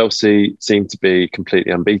 Chelsea seem to be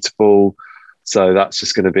completely unbeatable. So that's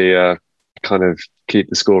just going to be a kind of keep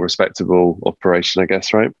the score respectable operation, I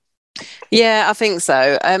guess, right? Yeah, I think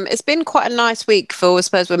so. It's been quite a nice week for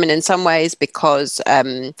Spurs women in some ways, because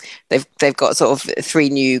they've got sort of 3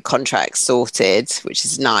 new contracts sorted, which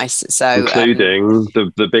is nice. So including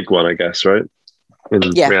the big one, I guess, right?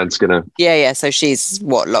 Rhian Skinner. Yeah. So she's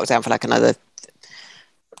locked down for like another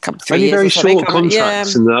couple 3 Only years. Very short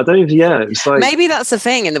contracts, and I don't even. Yeah, it's like maybe that's the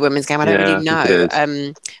thing in the women's game. I don't really know,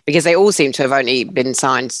 because they all seem to have only been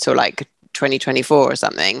signed till like 2024 or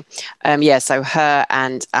something. So her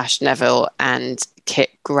and Ash Neville and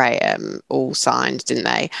Kit Graham all signed, didn't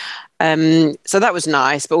they? So that was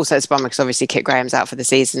nice, but also it's a bummer because obviously Kit Graham's out for the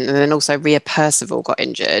season, and then also Rhea Percival got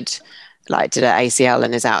injured, did her ACL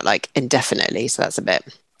and is out indefinitely. So that's a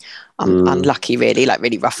bit unlucky, really,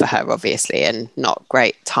 really rough for her, obviously, and not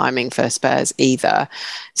great timing for Spurs either.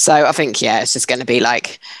 So I think, it's just going to be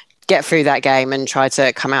get through that game and try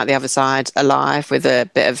to come out the other side alive with a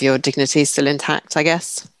bit of your dignity still intact, I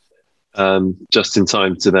guess. Just in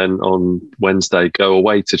time to then on Wednesday go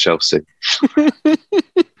away to Chelsea.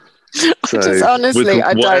 So honestly,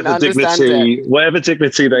 I don't understand it. Whatever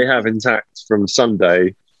dignity they have intact from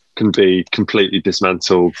Sunday can be completely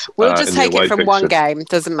dismantled. We'll just take it from one game.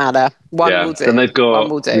 Doesn't matter. One will do. Then we've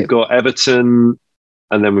got Everton,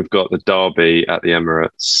 and then we've got the derby at the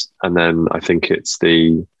Emirates, and then I think it's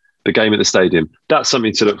the game at the stadium. That's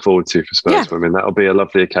something to look forward to for Spurs women. That'll be a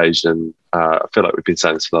lovely occasion. I feel like we've been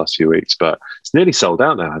saying this for the last few weeks, but it's nearly sold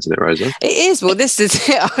out now, hasn't it, Rosa? It is. Well, this is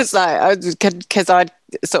it. I was because I'd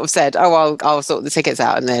sort of said, I'll sort the tickets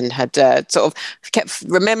out, and then had sort of kept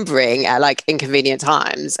remembering at inconvenient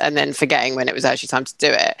times and then forgetting when it was actually time to do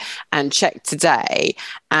it, and checked today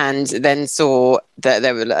and then saw that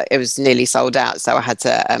it was nearly sold out. So I had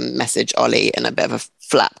to message Ollie in a bit of a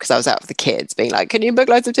flap because I was out with the kids being like, can you book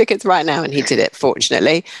loads of tickets right now? And he did it,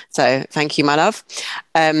 fortunately. So thank you, my love.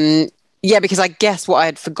 Because I guess what I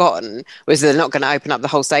had forgotten was they're not going to open up the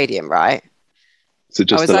whole stadium, right? So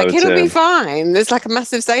just I was it'll be fine. There's a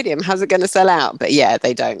massive stadium. How's it going to sell out? But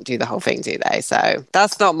they don't do the whole thing, do they? So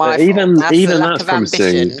that's not my fault. That's the lack of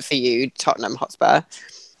ambition for you, Tottenham Hotspur.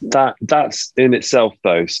 That's in itself,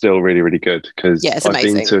 though, still really, really good, because I've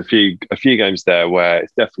been to a few games there where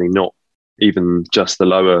it's definitely not even just the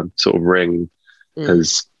lower sort of ring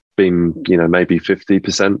has been, maybe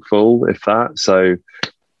 50% full, if that. So,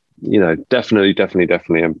 definitely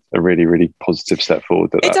a really, really positive step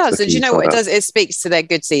forward. It does. And do you know what it does? It speaks to their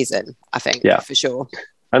good season, I think, for sure.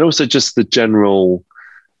 And also just the general,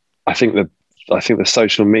 I think the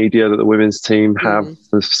social media that the women's team have,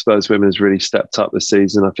 the Spurs women has really stepped up this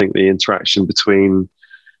season. I think the interaction between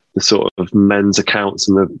the sort of men's accounts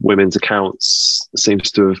and the women's accounts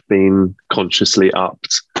seems to have been consciously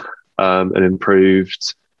upped and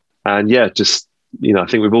improved. And yeah, just, I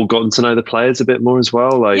think we've all gotten to know the players a bit more as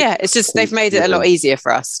well. Like, yeah, it's just they've made it a lot easier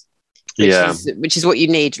for us. Which is what you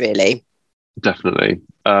need, really. Definitely.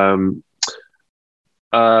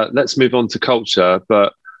 Let's move on to culture,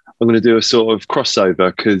 but I'm going to do a sort of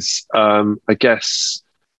crossover because I guess,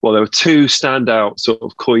 there were two standout sort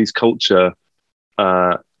of Coy's culture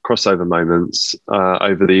crossover moments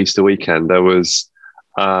over the Easter weekend. There was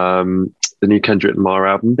the new Kendrick Lamar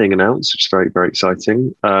album being announced, which is very, very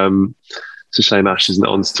exciting. It's a shame Ash isn't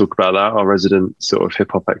on to talk about that, our resident sort of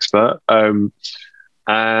hip hop expert.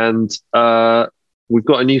 And we've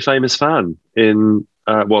got a new famous fan in,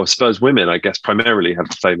 Spurs women, I guess, primarily have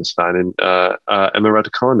a famous fan in Emma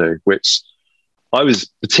Raducanu, which I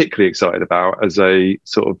was particularly excited about as a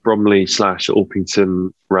sort of Bromley /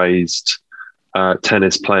 Orpington raised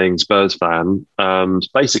tennis playing Spurs fan.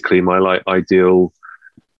 Basically my ideal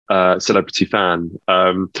celebrity fan.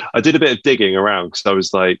 I did a bit of digging around because I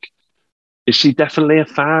was like, is she definitely a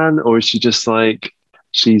fan, or is she just like,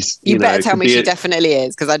 she's... You better tell me she definitely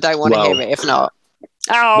is, because I don't want to hear it if not.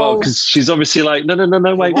 Oh, well, because she's obviously like, no,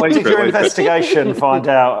 wait. What did your investigation find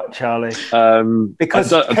out, Charlie? Because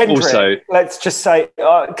Kendrick, also, let's just say,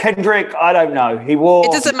 Kendrick, I don't know. He wore...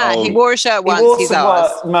 It doesn't matter. He wore a shirt once. He wore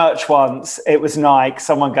some merch once. It was Nike.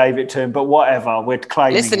 Someone gave it to him, but whatever. We're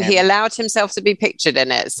claiming Listen, he allowed himself to be pictured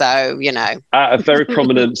in it, so, At a very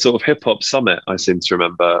prominent sort of hip-hop summit, I seem to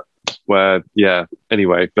remember, where,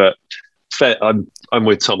 anyway, but... I'm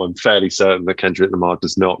with Tom. I'm fairly certain that Kendrick Lamar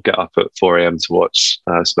does not get up at 4 a.m. to watch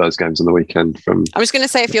Spurs games on the weekend. I'm just going to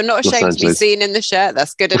say, if you're not ashamed to be seen in the shirt,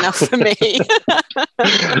 that's good enough for me.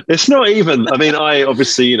 It's not even. I mean, I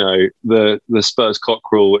obviously, the Spurs cock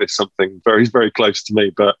rule is something very, very close to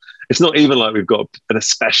me, but it's not even like we've got an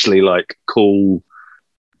especially like cool,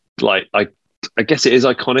 like I guess it is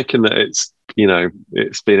iconic in that it's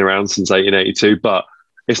it's been around since 1882, but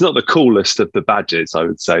it's not the coolest of the badges, I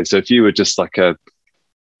would say. So if you were just like a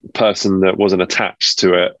person that wasn't attached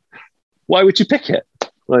to it, why would you pick it?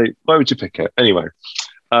 Like, why would you pick it? Anyway.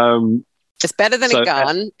 It's better than a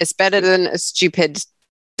gun. It's better than a stupid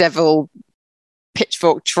devil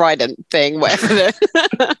pitchfork trident thing, whatever.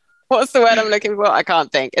 What's the word I'm looking for? I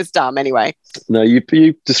can't think. It's dumb anyway. No, you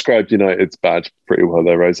described United's badge pretty well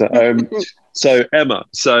there, Rosa. So Emma,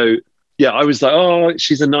 yeah, I was like, oh,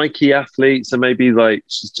 she's a Nike athlete, so maybe like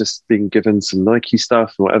she's just been given some Nike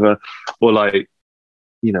stuff or whatever, or like,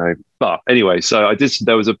 But anyway, so I did.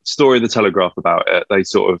 There was a story in the Telegraph about it. They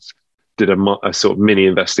sort of did a sort of mini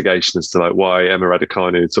investigation as to like why Emma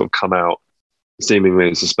Raducanu had sort of come out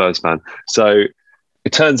seemingly as a Spurs fan. So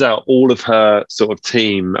it turns out all of her sort of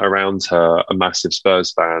team around her are massive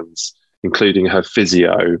Spurs fans, including her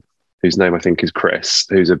physio, whose name I think is Chris,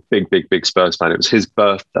 who's a big, big, big Spurs fan. It was his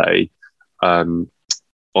birthday on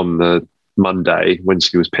the Monday when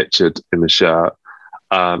she was pictured in the shirt.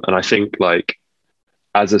 And I think like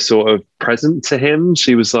as a sort of present to him,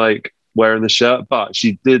 she was like wearing the shirt, but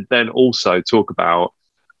she did then also talk about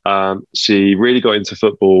she really got into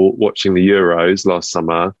football watching the Euros last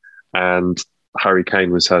summer, and Harry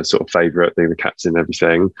Kane was her sort of favourite, being the captain and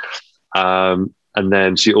everything. And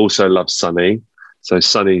then she also loves Sonny. So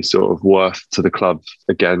Sonny sort of worth to the club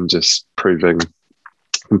again, just proving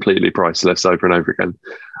completely priceless over and over again.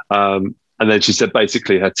 And then she said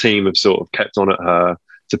basically her team have sort of kept on at her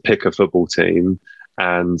to pick a football team,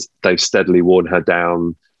 and they've steadily worn her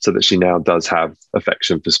down so that she now does have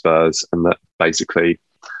affection for Spurs, and that basically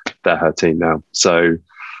they're her team now. So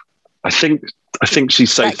I think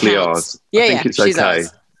she's safely ours. Yeah, I think it's okay. It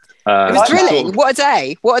was thrilling. What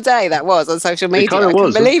a day that was on social media. I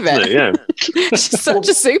couldn't believe it. Yeah. She's such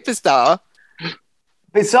a superstar.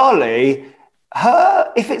 Bizarrely,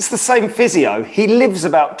 if it's the same physio, he lives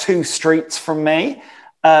about 2 streets from me.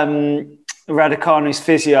 Raducanu's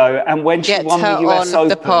physio, and when she won the US Open,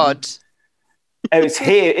 the pod. It was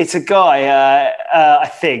here. It's a guy, I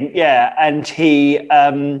think, yeah. And he,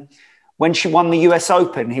 when she won the US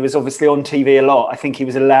Open, he was obviously on TV a lot. I think he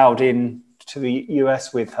was allowed in to the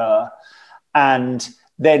US with her. And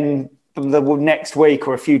then the next week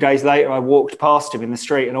or a few days later, I walked past him in the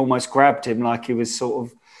street and almost grabbed him like he was sort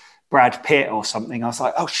of Brad Pitt or something. I was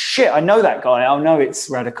like, oh shit, I know that guy. I know it's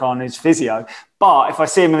Raducanu's physio. But if I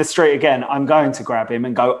see him in the street again, I'm going to grab him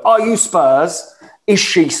and go, are you Spurs? Is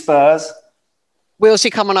she Spurs? Will she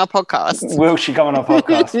come on our podcast? Will she come on our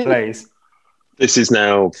podcast, please? This is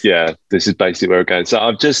now, this is basically where we're going. So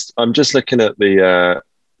I'm just looking at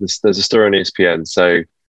there's a story on ESPN. So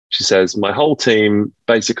she says, my whole team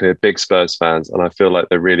basically are big Spurs fans, and I feel like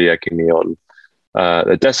they're really egging me on.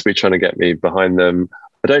 They're desperately trying to get me behind them.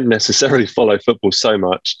 I don't necessarily follow football so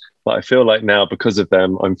much, but I feel like now because of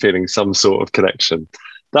them, I'm feeling some sort of connection.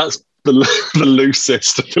 That's the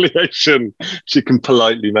loosest affiliation she can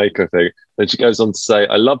politely make, I think. Then she goes on to say,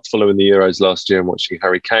 I loved following the Euros last year and watching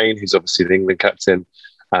Harry Kane, who's obviously the England captain,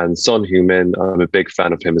 and Son Heung-min. I'm a big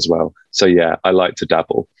fan of him as well. So yeah, I like to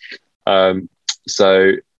dabble.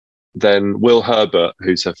 So then Will Herbert,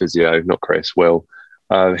 who's her physio, not Chris, Will,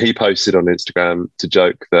 he posted on Instagram to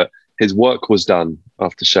joke that his work was done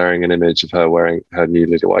after sharing an image of her wearing her new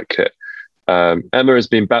Lily White kit. Emma has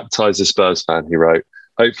been baptised a Spurs fan, he wrote.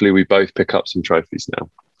 Hopefully we both pick up some trophies now.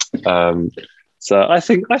 So I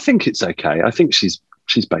think it's okay. I think she's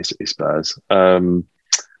basically Spurs.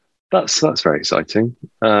 That's very exciting.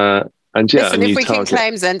 And yeah, listen, if we can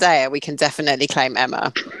claim Zendaya, we can definitely claim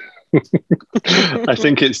Emma. I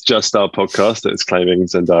think it's just our podcast that's claiming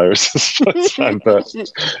Zendaya as a Spurs fan. But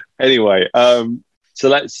anyway, so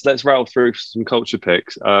let's rattle through some culture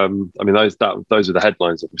picks. I mean, those are the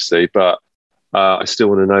headlines, obviously, but I still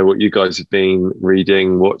want to know what you guys have been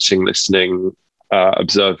reading, watching, listening,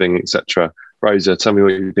 observing, etc. Rosa, tell me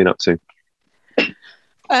what you've been up to.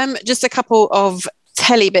 Just a couple of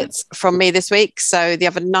telly bits from me this week. So the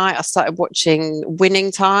other night I started watching Winning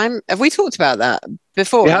Time. Have we talked about that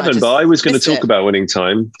before? We haven't, but I was going to talk about Winning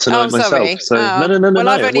Time tonight myself. Sorry. So no. Well,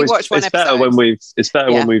 I've only watched one it's episode. It's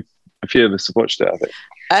better when we've a few of us have watched it, I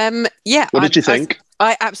think. Yeah. What did you think?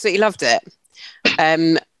 I absolutely loved it.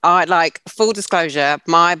 I like, full disclosure,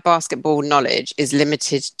 my basketball knowledge is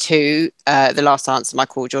limited to The Last Dance, my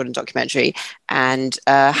Michael Jordan documentary, and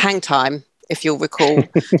Hang Time, if you'll recall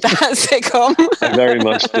that sitcom. I very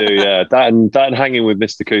much do, yeah. That and Hanging with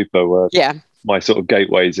Mr. Cooper were my sort of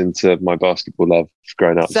gateways into my basketball love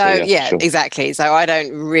growing up. So yeah, sure. Exactly. So I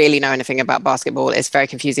don't really know anything about basketball. It's very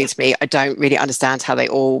confusing to me. I don't really understand how they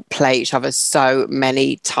all play each other so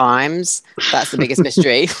many times. That's the biggest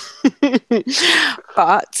mystery.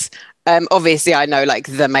 But obviously I know like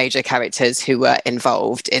the major characters who were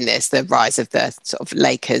involved in this, the rise of the sort of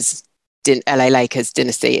LA Lakers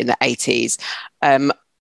dynasty in the 80s.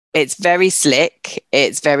 It's very slick.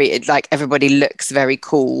 It's like everybody looks very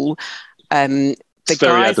cool. It's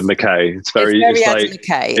very Adam McKay. It's like,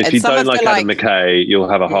 McKay. If you don't like Adam McKay, you'll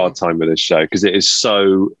have a hard time with this show because it is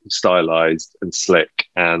so stylized and slick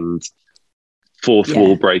and fourth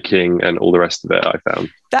wall breaking and all the rest of it. I found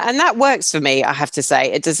that works for me. I have to say,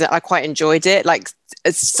 it doesn't. I quite enjoyed it. Like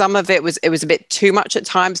some of it was a bit too much at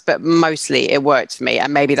times, but mostly it worked for me.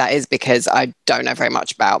 And maybe that is because I don't know very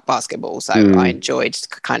much about basketball, so I enjoyed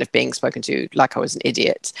kind of being spoken to like I was an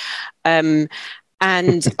idiot.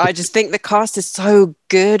 And I just think the cast is so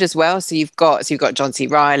good as well. So you've got John C.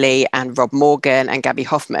 Reilly and Rob Morgan and Gabby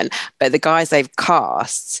Hoffman, but the guys they've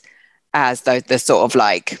cast as the sort of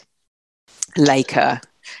like Laker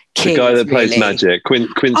kings, the guy that plays Magic,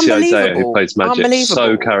 Quincy Isaiah, who plays Magic,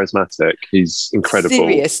 so charismatic. He's incredible.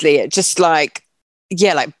 Seriously, it just like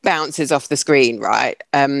bounces off the screen, right?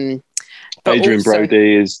 But Adrian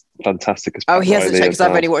Brody is fantastic as he hasn't checked because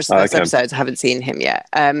I've only watched the first episodes. I haven't seen him yet.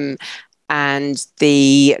 And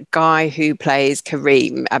the guy who plays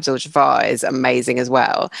Kareem Abdul-Jabbar is amazing as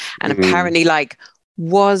well. And apparently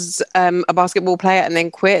was a basketball player and then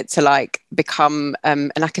quit to like become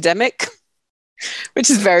an academic, which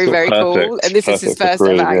is very, very cool. And this is his first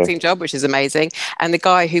ever acting job, which is amazing. And the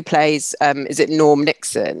guy who plays, is it Norm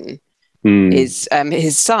Nixon, is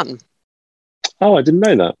his son. Oh, I didn't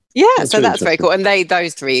know that. Yeah, so that's very cool. And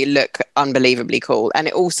those three look unbelievably cool. And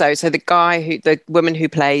it also, so the woman who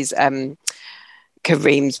plays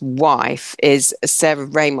Kareem's wife is Sarah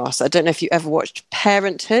Ramos. I don't know if you ever watched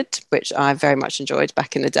Parenthood, which I very much enjoyed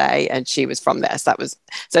back in the day, and she was from there. So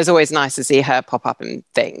it's always nice to see her pop up in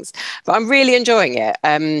things. But I'm really enjoying it.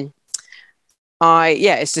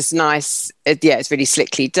 It's just nice. It's really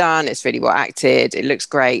slickly done. It's really well acted. It looks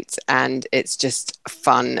great. And it's just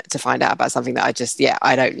fun to find out about something that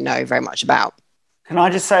I don't know very much about. Can I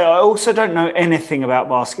just say, I also don't know anything about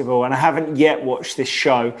basketball and I haven't yet watched this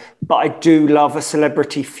show, but I do love a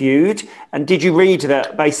celebrity feud. And did you read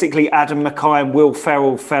that basically Adam McKay and Will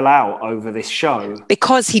Ferrell fell out over this show?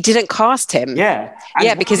 Because he didn't cast him. Yeah.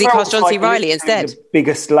 And because he cast John C. Reilly instead. The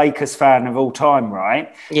biggest Lakers fan of all time,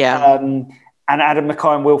 right? Yeah. And Adam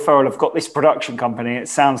McKay and Will Ferrell have got this production company. It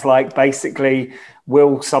sounds like basically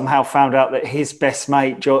Will somehow found out that his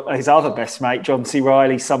other best mate, John C.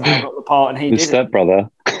 Reilly, somehow got the part and he didn't. His stepbrother.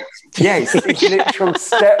 Yeah, his literal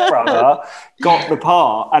stepbrother got the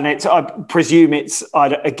part. And I presume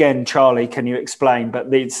again, Charlie, can you explain?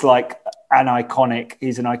 But it's like he's an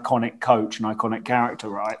iconic coach, an iconic character,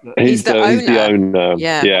 right? He's the owner.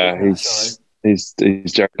 Yeah. He's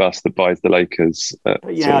Jerry Buss that buys the Lakers.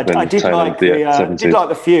 Yeah, I did like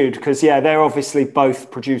the feud because they're obviously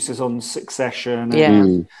both producers on Succession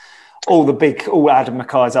and all Adam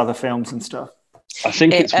McKay's other films and stuff. I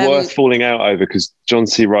think it's worth falling out over because John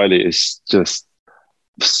C. Reilly is just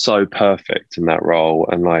so perfect in that role,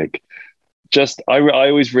 and like, I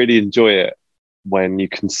always really enjoy it when you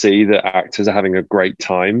can see that actors are having a great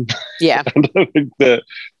time. Yeah. And I think that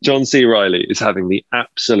John C. Reilly is having the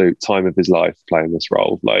absolute time of his life playing this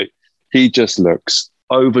role. Like, he just looks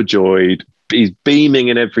overjoyed. He's beaming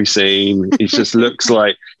in every scene. He just looks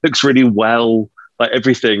really well. Like,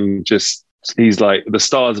 everything just, he's like, the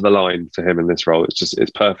stars have aligned for him in this role.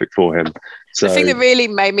 It's perfect for him. So the thing that really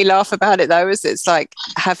made me laugh about it though is it's like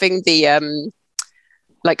having the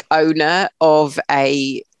like owner of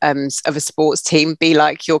a sports team be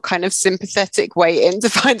like your kind of sympathetic way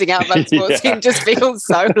into finding out about the sports team just feels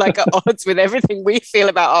so like at odds with everything we feel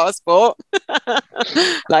about our sport.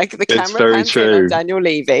 Like the camera pans in on Daniel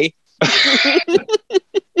Levy.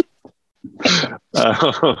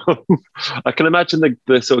 I can imagine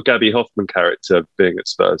the sort of Gabby Hoffman character being at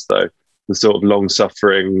Spurs though, the sort of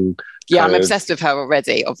long-suffering. Yeah, I'm obsessed with her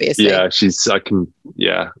already, obviously. Yeah,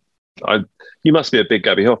 you must be a big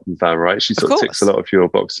Gabby Hoffman fan, right? She sort of ticks a lot of your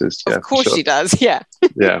boxes. Of course she does, yeah.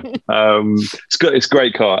 Yeah. It's good. It's a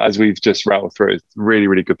great car, as we've just rattled through. It's really,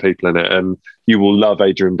 really good people in it. And you will love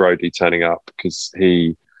Adrian Brody turning up because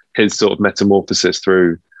his sort of metamorphosis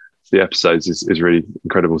through the episodes is really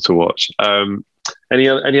incredible to watch. Any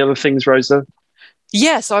other things, Rosa?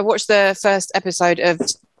 Yeah, so I watched the first episode of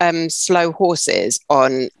Slow Horses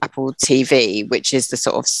on Apple TV, which is the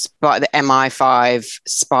sort of the MI5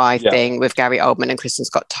 spy thing with Gary Oldman and Kristen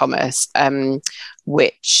Scott Thomas,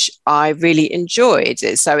 which I really enjoyed.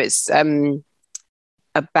 So it's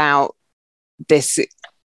about this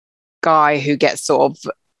guy who gets sort of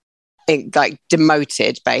like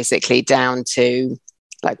demoted basically down to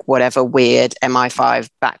like whatever weird MI5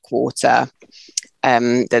 backwater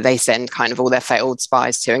that they send kind of all their failed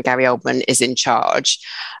spies to, and Gary Oldman is in charge.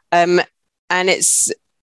 And it's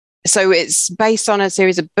based on a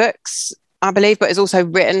series of books, I believe, but it's also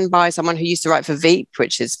written by someone who used to write for Veep,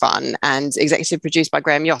 which is fun, and executive produced by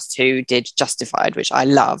Graham Yost, who did Justified, which I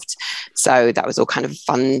loved. So that was all kind of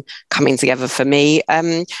fun coming together for me.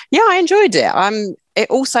 I enjoyed it. It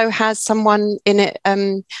also has someone in it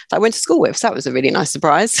that I went to school with, so that was a really nice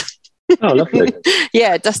surprise. Oh, lovely.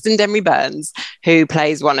 Yeah, Dustin Denry Burns, who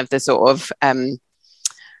plays one of the sort of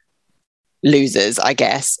losers, I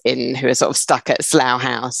guess, who are sort of stuck at Slough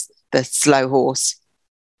House, the slow horse.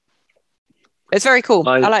 It's very cool.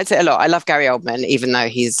 I liked it a lot. I love Gary Oldman, even though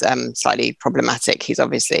he's slightly problematic. He's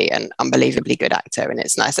obviously an unbelievably good actor, and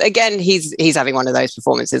it's nice. Again, he's having one of those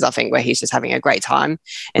performances, I think, where he's just having a great time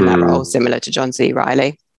in that role, similar to John C.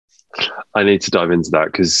 Reilly. I need to dive into that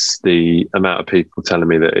because the amount of people telling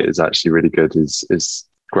me that it is actually really good is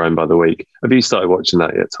growing by the week. Have you started watching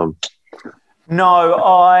that yet, Tom? No,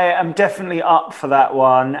 I am definitely up for that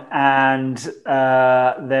one. And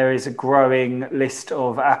there is a growing list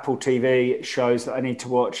of Apple TV shows that I need to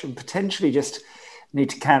watch, and potentially just need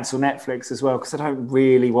to cancel Netflix as well because I don't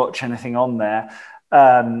really watch anything on there.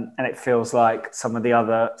 And it feels like some of the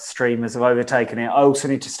other streamers have overtaken it. I also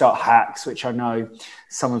need to start Hacks, which I know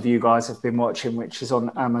some of you guys have been watching, which is on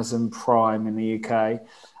Amazon Prime in the UK.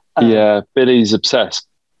 Yeah, Billy's obsessed.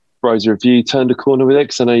 Rosa, have you turned a corner with it?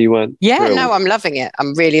 Because I know you weren't. Yeah, thrilled. I'm loving it.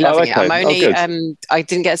 I'm really loving it. I'm only, I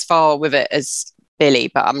didn't get as far with it as Billy,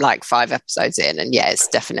 but I'm like 5 episodes in, and yeah, it's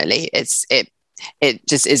definitely, it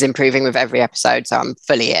just is improving with every episode. So I'm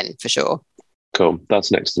fully in for sure. Cool.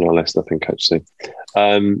 That's next on our list, I think, actually.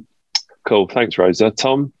 Cool. Thanks, Rosa.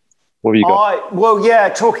 Tom, what have you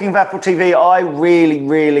got? Talking of Apple TV, I really,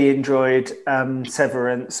 really enjoyed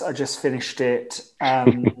Severance. I just finished it at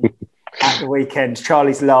the weekend.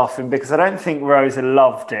 Charlie's laughing because I don't think Rosa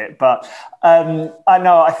loved it, but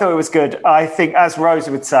I thought it was good. I think, as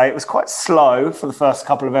Rosa would say, it was quite slow for the first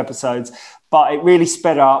couple of episodes, but it really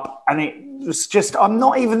sped up, and it was just, I'm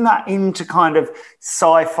not even that into kind of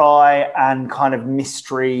sci-fi and kind of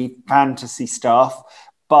mystery fantasy stuff,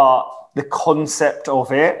 but the concept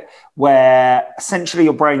of it, where essentially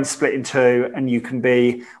your brain's split in two and you can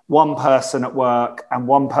be one person at work and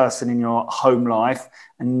one person in your home life,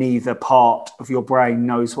 and neither part of your brain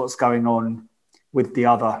knows what's going on with the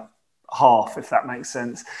other half, if that makes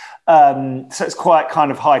sense. So it's quite kind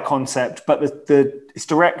of high concept, but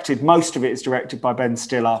most of it is directed by Ben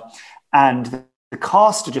Stiller, and the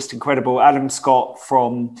cast are just incredible. Adam Scott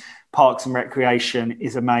from Parks and Recreation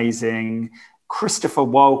is amazing. Christopher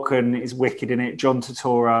Walken is wicked in it. John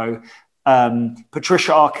Turturro.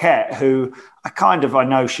 Patricia Arquette, who I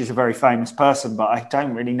know she's a very famous person, but I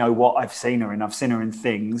don't really know what I've seen her in. I've seen her in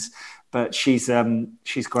things, but she's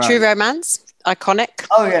great. True Romance, iconic.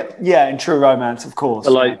 Oh yeah, in True Romance, of course.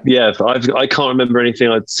 I can't remember anything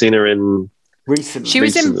I'd seen her in recently. She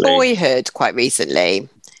was in Boyhood quite recently,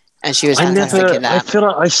 and she was fantastic in that. I feel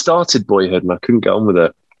like I started Boyhood and I couldn't get on with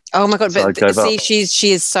it. Oh my god! So but see,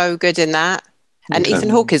 she is so good in that, and Ethan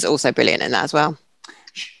Hawke is also brilliant in that as well.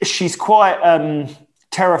 She's quite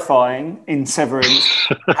terrifying in Severance,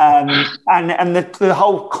 and the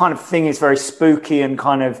whole kind of thing is very spooky and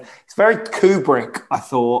kind of it's very Kubrick. I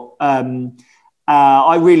thought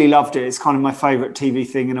I really loved it. It's kind of my favourite TV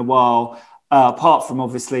thing in a while. Apart from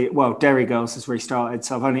obviously, Derry Girls has restarted,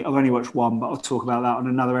 so I've only watched one, but I'll talk about that on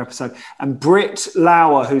another episode. And Britt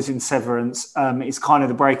Lauer, who's in Severance, is kind of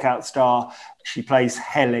the breakout star. She plays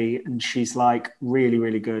Helly, and she's like really,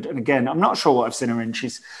 really good. And again, I'm not sure what I've seen her in.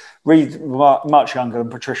 She's really much younger than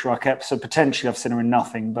Patricia Arquette, so potentially I've seen her in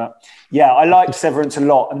nothing. But yeah, I liked Severance a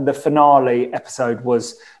lot, and the finale episode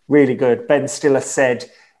was really good. Ben Stiller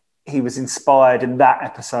said he was inspired in that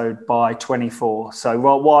episode by 24. So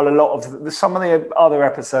while a lot of some of the other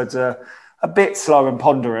episodes are a bit slow and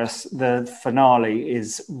ponderous, the finale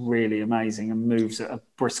is really amazing and moves at a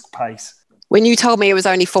brisk pace. When you told me it was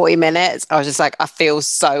only 40 minutes, I was just like, I feel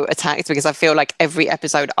so attacked because I feel like every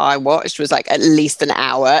episode I watched was like at least an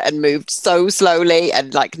hour and moved so slowly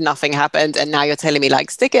and like nothing happened. And now you're telling me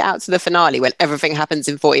like, stick it out to the finale when everything happens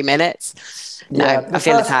in 40 minutes. No, yeah, I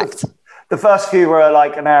feel attacked. The first few were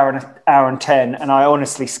like an hour and 10, and I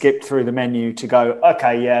honestly skipped through the menu to go,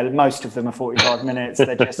 okay, yeah, most of them are 45 minutes.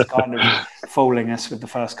 They're just kind of fooling us with the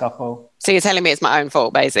first couple. So you're telling me it's my own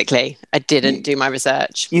fault, basically. I didn't do my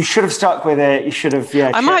research. You should have stuck with it. You should have,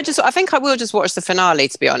 yeah. I think I will just watch the finale,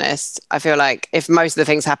 to be honest. I feel like if most of the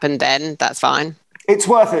things happen then, that's fine. It's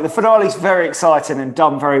worth it. The finale's very exciting and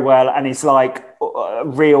done very well, and it's like a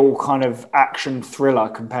real kind of action thriller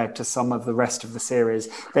compared to some of the rest of the series.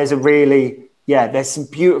 There's some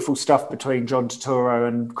beautiful stuff between John Turturro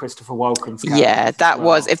and Christopher Walken's characters. Yeah, that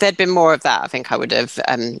was. If there'd been more of that, I think I would have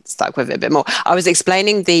stuck with it a bit more. I was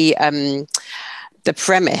explaining the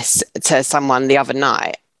premise to someone the other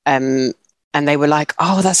night. And they were like,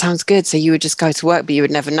 oh, that sounds good. So you would just go to work, but you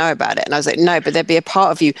would never know about it. And I was like, no, but there'd be a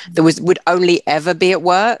part of you that would only ever be at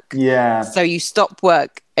work. Yeah. So you stop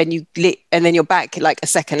work and then you're back like a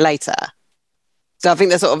second later. So I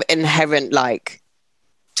think the sort of inherent like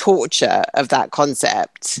torture of that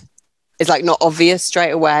concept is like not obvious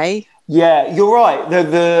straight away. Yeah, you're right.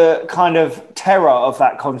 The kind of terror of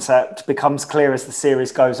that concept becomes clear as the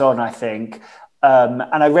series goes on, I think. And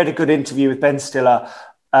I read a good interview with Ben Stiller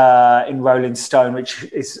in Rolling Stone, which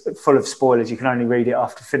is full of spoilers. You can only read it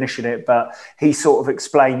after finishing it. But he sort of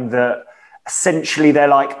explained that essentially they're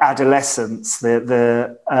like adolescents,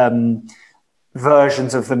 the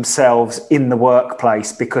versions of themselves in the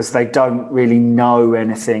workplace because they don't really know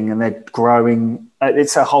anything and they're growing.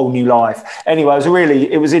 It's a whole new life. Anyway,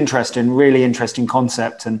 it was interesting, really interesting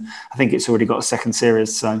concept. And I think it's already got a second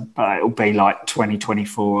series. So it'll be like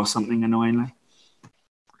 2024 or something, annoyingly.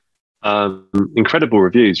 Incredible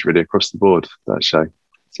reviews really across the board, that show.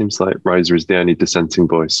 Seems like Rosa is the only dissenting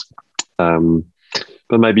voice.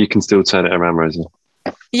 But maybe you can still turn it around, Rosa.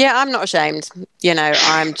 Yeah, I'm not ashamed. You know,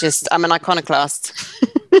 I'm an iconoclast.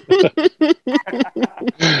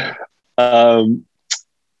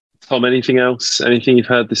 Tom, anything else? Anything you've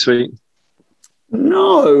heard this week?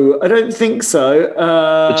 No, I don't think so.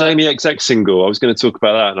 The Jamie XX single, I was going to talk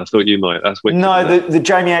about that and I thought you might. That's wicked. No, the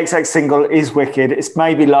Jamie XX single is wicked. It's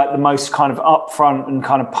maybe like the most kind of upfront and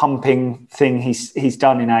kind of pumping thing he's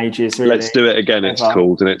done in ages. Really. Let's Do It Again, it's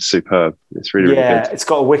called, and it's superb. It's really, really good. It's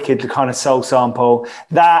got a wicked kind of soul sample.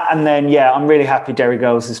 That, and then, I'm really happy Derry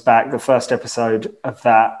Girls is back. The first episode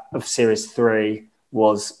of Series 3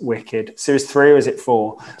 was wicked. Series 3 or is it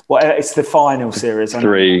 4? Well, it's the final series.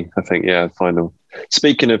 3, I think, final.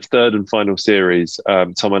 Speaking of third and final series,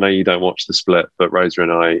 Tom, I know you don't watch The Split, but Rosa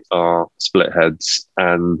and I are split heads,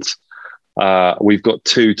 and we've got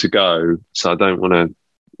 2 to go. So I don't want to.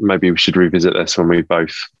 Maybe we should revisit this when we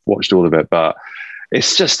both watched all of it. But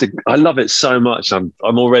it's just, I love it so much. I'm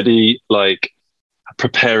already like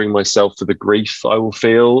preparing myself for the grief I will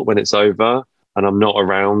feel when it's over, and I'm not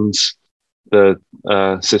around the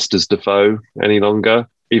sisters Defoe any longer,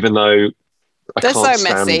 even though. They're so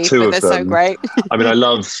messy, but they're so great. I mean, I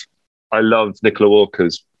love Nicola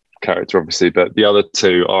Walker's character, obviously, but the other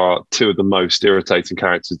 2 are 2 of the most irritating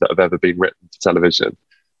characters that have ever been written for television.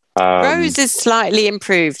 Rose is slightly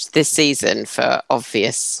improved this season for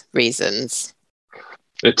obvious reasons.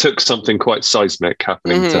 It took something quite seismic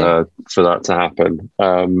happening to her for that to happen.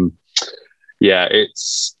 Yeah,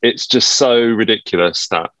 it's just so ridiculous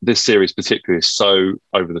that this series particularly is so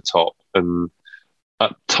over the top and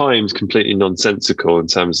at times completely nonsensical in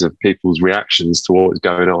terms of people's reactions to what's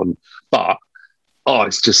going on. But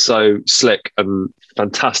it's just so slick and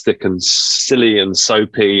fantastic and silly and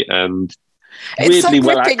soapy and it's weirdly so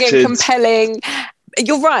well gripping acted. and compelling.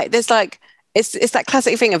 You're right. There's like it's that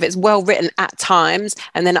classic thing of it's well written at times,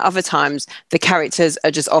 and then at other times the characters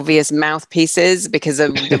are just obvious mouthpieces because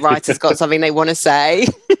the writer's got something they want to say.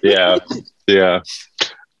 Yeah.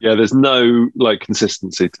 There's no like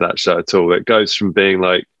consistency to that show at all. It goes from being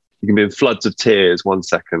like you can be in floods of tears 1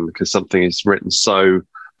 second because something is written so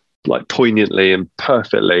like poignantly and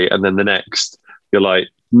perfectly, and then the next you're like,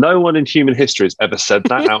 no one in human history has ever said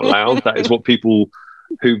that out loud. That is what people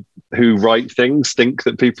who write things think,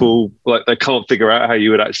 that people like they can't figure out how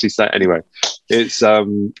you would actually say it. Anyway, it's I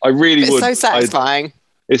really it's would. So satisfying.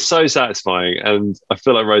 It's so satisfying, and I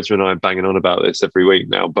feel like Rosa and I are banging on about this every week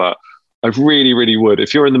now, but I really, really would.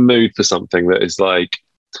 If you're in the mood for something that is like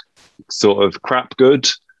sort of crap good,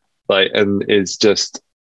 like, and is just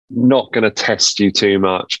not going to test you too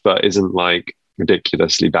much, but isn't like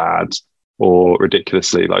ridiculously bad or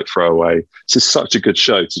ridiculously like throwaway. It's just such a good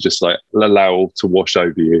show to just like allow to wash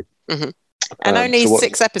over you. Mm-hmm. And only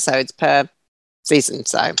 6 episodes per season.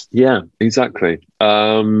 So yeah, exactly.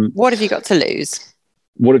 What have you got to lose?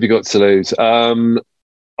 What have you got to lose?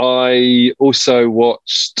 I also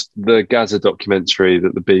watched the Gaza documentary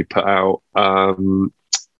that the Bee put out,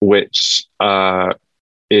 which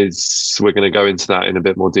is, we're going to go into that in a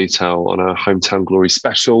bit more detail on a Hometown Glory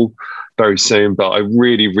special very soon. But I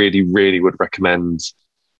really, really, really would recommend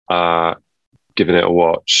giving it a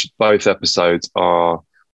watch. Both episodes are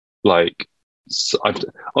like,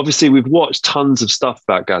 obviously we've watched tons of stuff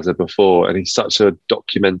about Gaza before, and he's such a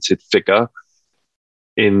documented figure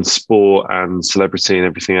in sport and celebrity and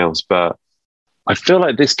everything else. But I feel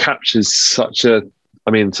like this captures such a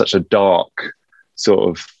dark sort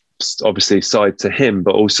of obviously side to him,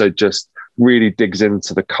 but also just really digs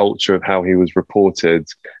into the culture of how he was reported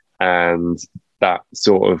and that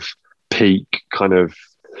sort of peak kind of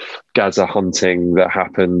Gaza hunting that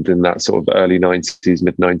happened in that sort of early 90s,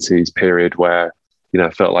 mid 90s period where, you know,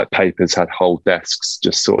 it felt like papers had whole desks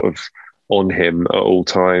just sort of on him at all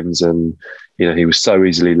times. And, you know, he was so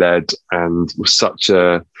easily led and was such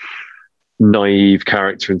a naive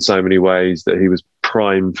character in so many ways that he was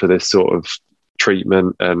primed for this sort of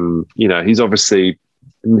treatment. And, you know, he's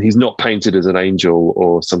not painted as an angel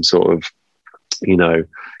or some sort of, you know,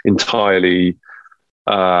 entirely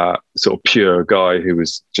sort of pure guy who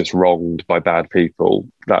was just wronged by bad people.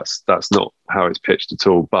 That's not how it's pitched at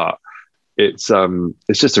all. But it's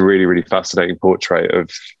just a really, really fascinating portrait of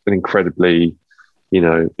an incredibly, you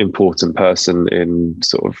know, important person in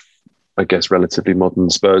sort of, I guess, relatively modern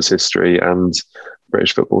Spurs history and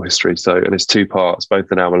British football history. So, and it's 2 parts,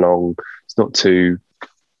 both an hour long. It's not too,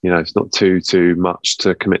 you know, it's not too much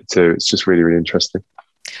to commit to. It's just really, really interesting.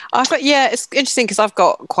 It's interesting because I've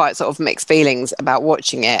got quite sort of mixed feelings about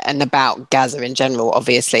watching it and about Gaza in general,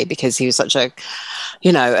 obviously, because he was such a,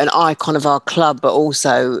 you know, an icon of our club, but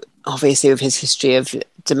also obviously with his history of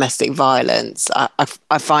domestic violence.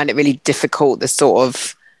 I find it really difficult, the sort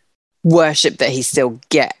of worship that he still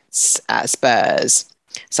gets at Spurs.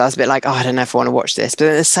 So I was a bit like, I don't know if I want to watch this. But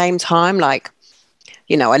at the same time, like,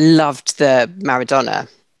 you know, I loved the Maradona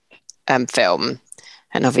film.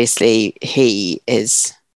 And obviously he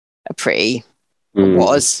is a pretty,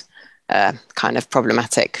 was kind of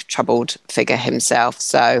problematic, troubled figure himself.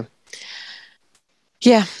 So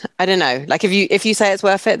yeah, I don't know. Like if you say it's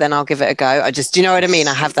worth it, then I'll give it a go. Do you know what I mean?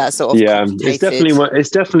 I have that sort of it's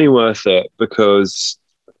definitely worth it because,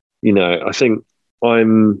 you know, I think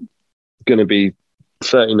I'm going to be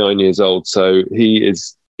 39 years old. So he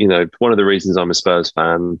is, you know, one of the reasons I'm a Spurs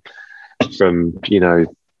fan from, you know,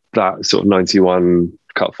 that sort of 91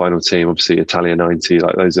 cup final team, obviously Italia 90,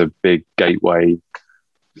 like those are big gateway,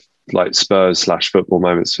 like Spurs / football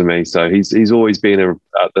moments for me. So he's always been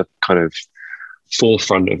at the kind of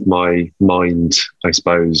forefront of my mind, I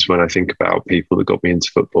suppose, when I think about people that got me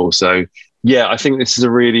into football. So yeah, I think this is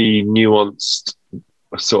a really nuanced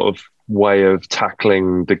sort of way of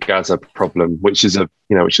tackling the Gaza problem, which is a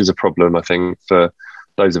problem, I think, for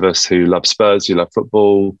those of us who love Spurs, who love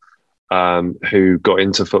football, who got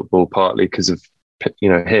into football partly because of, you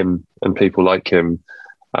know, him and people like him.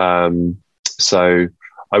 So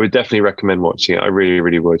I would definitely recommend watching it. I really,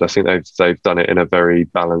 really would. I think they've done it in a very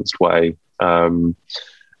balanced way.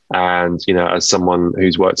 And, you know, as someone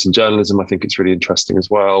who's worked in journalism, I think it's really interesting as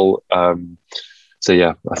well. So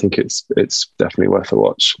yeah, I think it's definitely worth a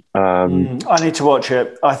watch. I need to watch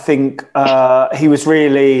it. I think he was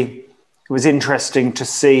really was interesting to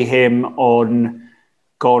see him on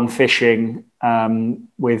Gone Fishing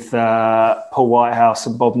with Paul Whitehouse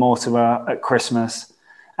and Bob Mortimer at Christmas.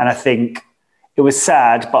 And I think it was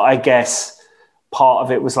sad, but I guess part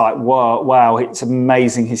of it was like, wow, it's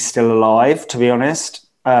amazing he's still alive, to be honest,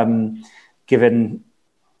 given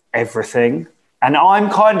everything. And I'm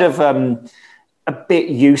kind of a bit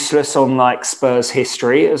useless on like Spurs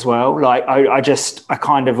history as well. Like I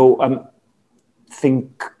kind of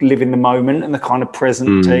think live in the moment and the kind of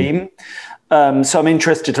present team. So I'm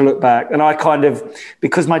interested to look back. And I kind of,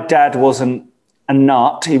 because my dad wasn't a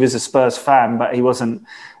nut, he was a Spurs fan, but he wasn't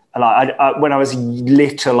like, when I was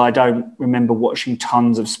little, I don't remember watching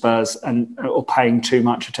tons of Spurs or paying too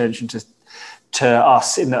much attention to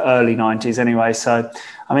us in the early 90s anyway. So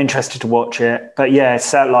I'm interested to watch it. But yeah, it's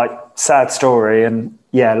sad story. And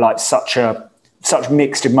yeah, like such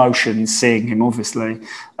mixed emotions seeing him, obviously.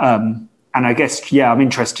 And I guess, yeah, I'm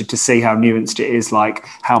interested to see how nuanced it is, like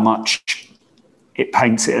how much it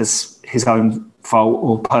paints it as his own fault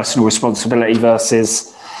or personal responsibility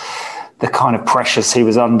versus the kind of pressures he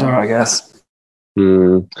was under, I guess.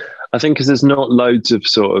 I think because there's not loads of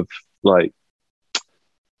sort of like,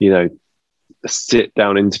 sit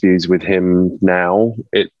down interviews with him now.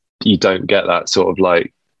 You don't get that sort of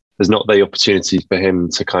like, there's not the opportunity for him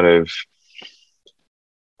to kind of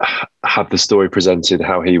have the story presented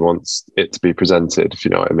how he wants it to be presented, if you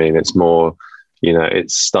know what I mean. It's more,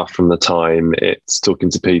 it's stuff from the time, it's talking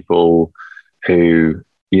to people who,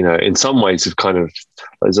 in some ways have kind of,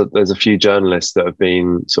 there's a few journalists that have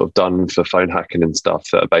been sort of done for phone hacking and stuff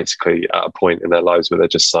that are basically at a point in their lives where they're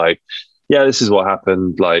just like, yeah, this is what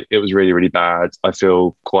happened. Like, it was really, really bad. I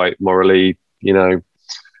feel quite morally,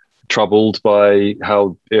 troubled by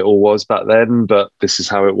how it all was back then, but this is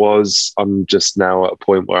how it was. I'm just now at a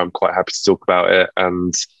point where I'm quite happy to talk about it.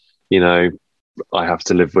 And, I have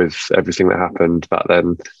to live with everything that happened back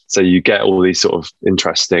then. So you get all these sort of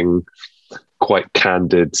interesting, quite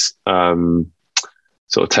candid sort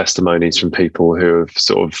of testimonies from people who have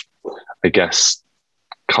sort of, I guess,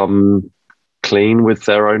 come clean with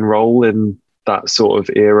their own role in that sort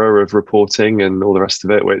of era of reporting and all the rest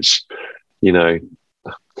of it, which, I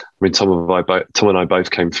mean, Tom and I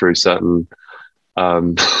both came through certain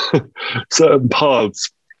certain paths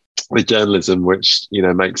with journalism, which,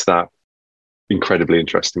 makes that incredibly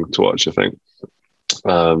interesting to watch, I think.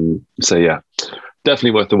 So yeah,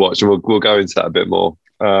 definitely worth the watch, and we'll go into that a bit more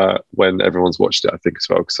when everyone's watched it, I think, as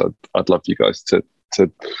well, because I'd love you guys to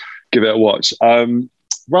give it a watch.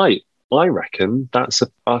 Right, I reckon that's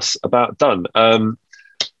us about done.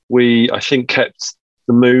 We, I think, kept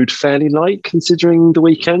the mood fairly light considering the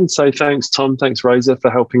weekend. So thanks, Tom. Thanks, Rosa, for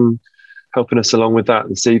helping us along with that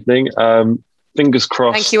this evening. Fingers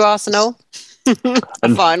crossed. Thank you, Arsenal.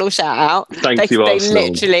 A final shout out. Thank you, Arsenal. They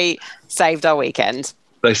literally saved our weekend.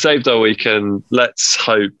 They saved our weekend. Let's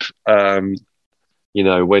hope, when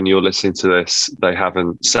you're listening to this, they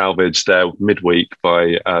haven't salvaged their midweek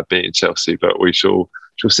by beating Chelsea, but we shall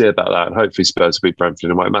see about that. And hopefully Spurs will beat Brentford.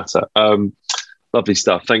 It won't matter. Lovely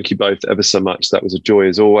stuff. Thank you both ever so much. That was a joy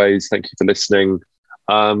as always. Thank you for listening.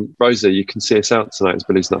 Rosa, you can see us out tonight as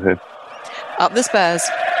Billy's not here. Up the Spurs.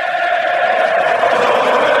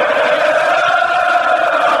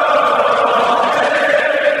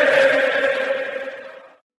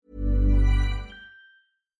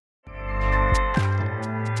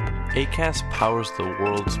 Acast powers the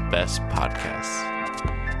world's best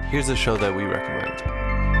podcasts. Here's a show that we recommend.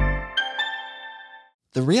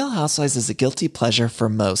 The Real Housewives is a guilty pleasure for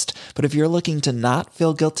most, but if you're looking to not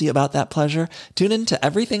feel guilty about that pleasure, tune in to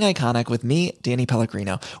Everything Iconic with me, Danny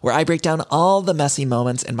Pellegrino, where I break down all the messy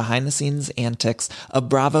moments and behind-the-scenes antics of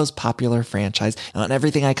Bravo's popular franchise. And on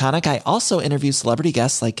Everything Iconic, I also interview celebrity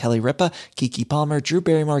guests like Kelly Ripa, Keke Palmer, Drew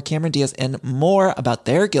Barrymore, Cameron Diaz, and more about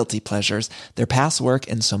their guilty pleasures, their past work,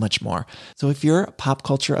 and so much more. So if you're pop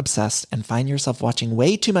culture obsessed and find yourself watching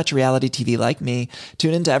way too much reality TV like me,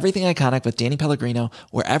 tune in to Everything Iconic with Danny Pellegrino,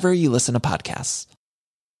 wherever you listen to podcasts.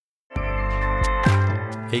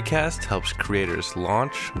 Acast helps creators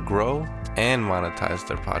launch, grow, and monetize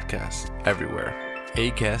their podcasts everywhere.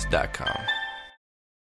 Acast.com.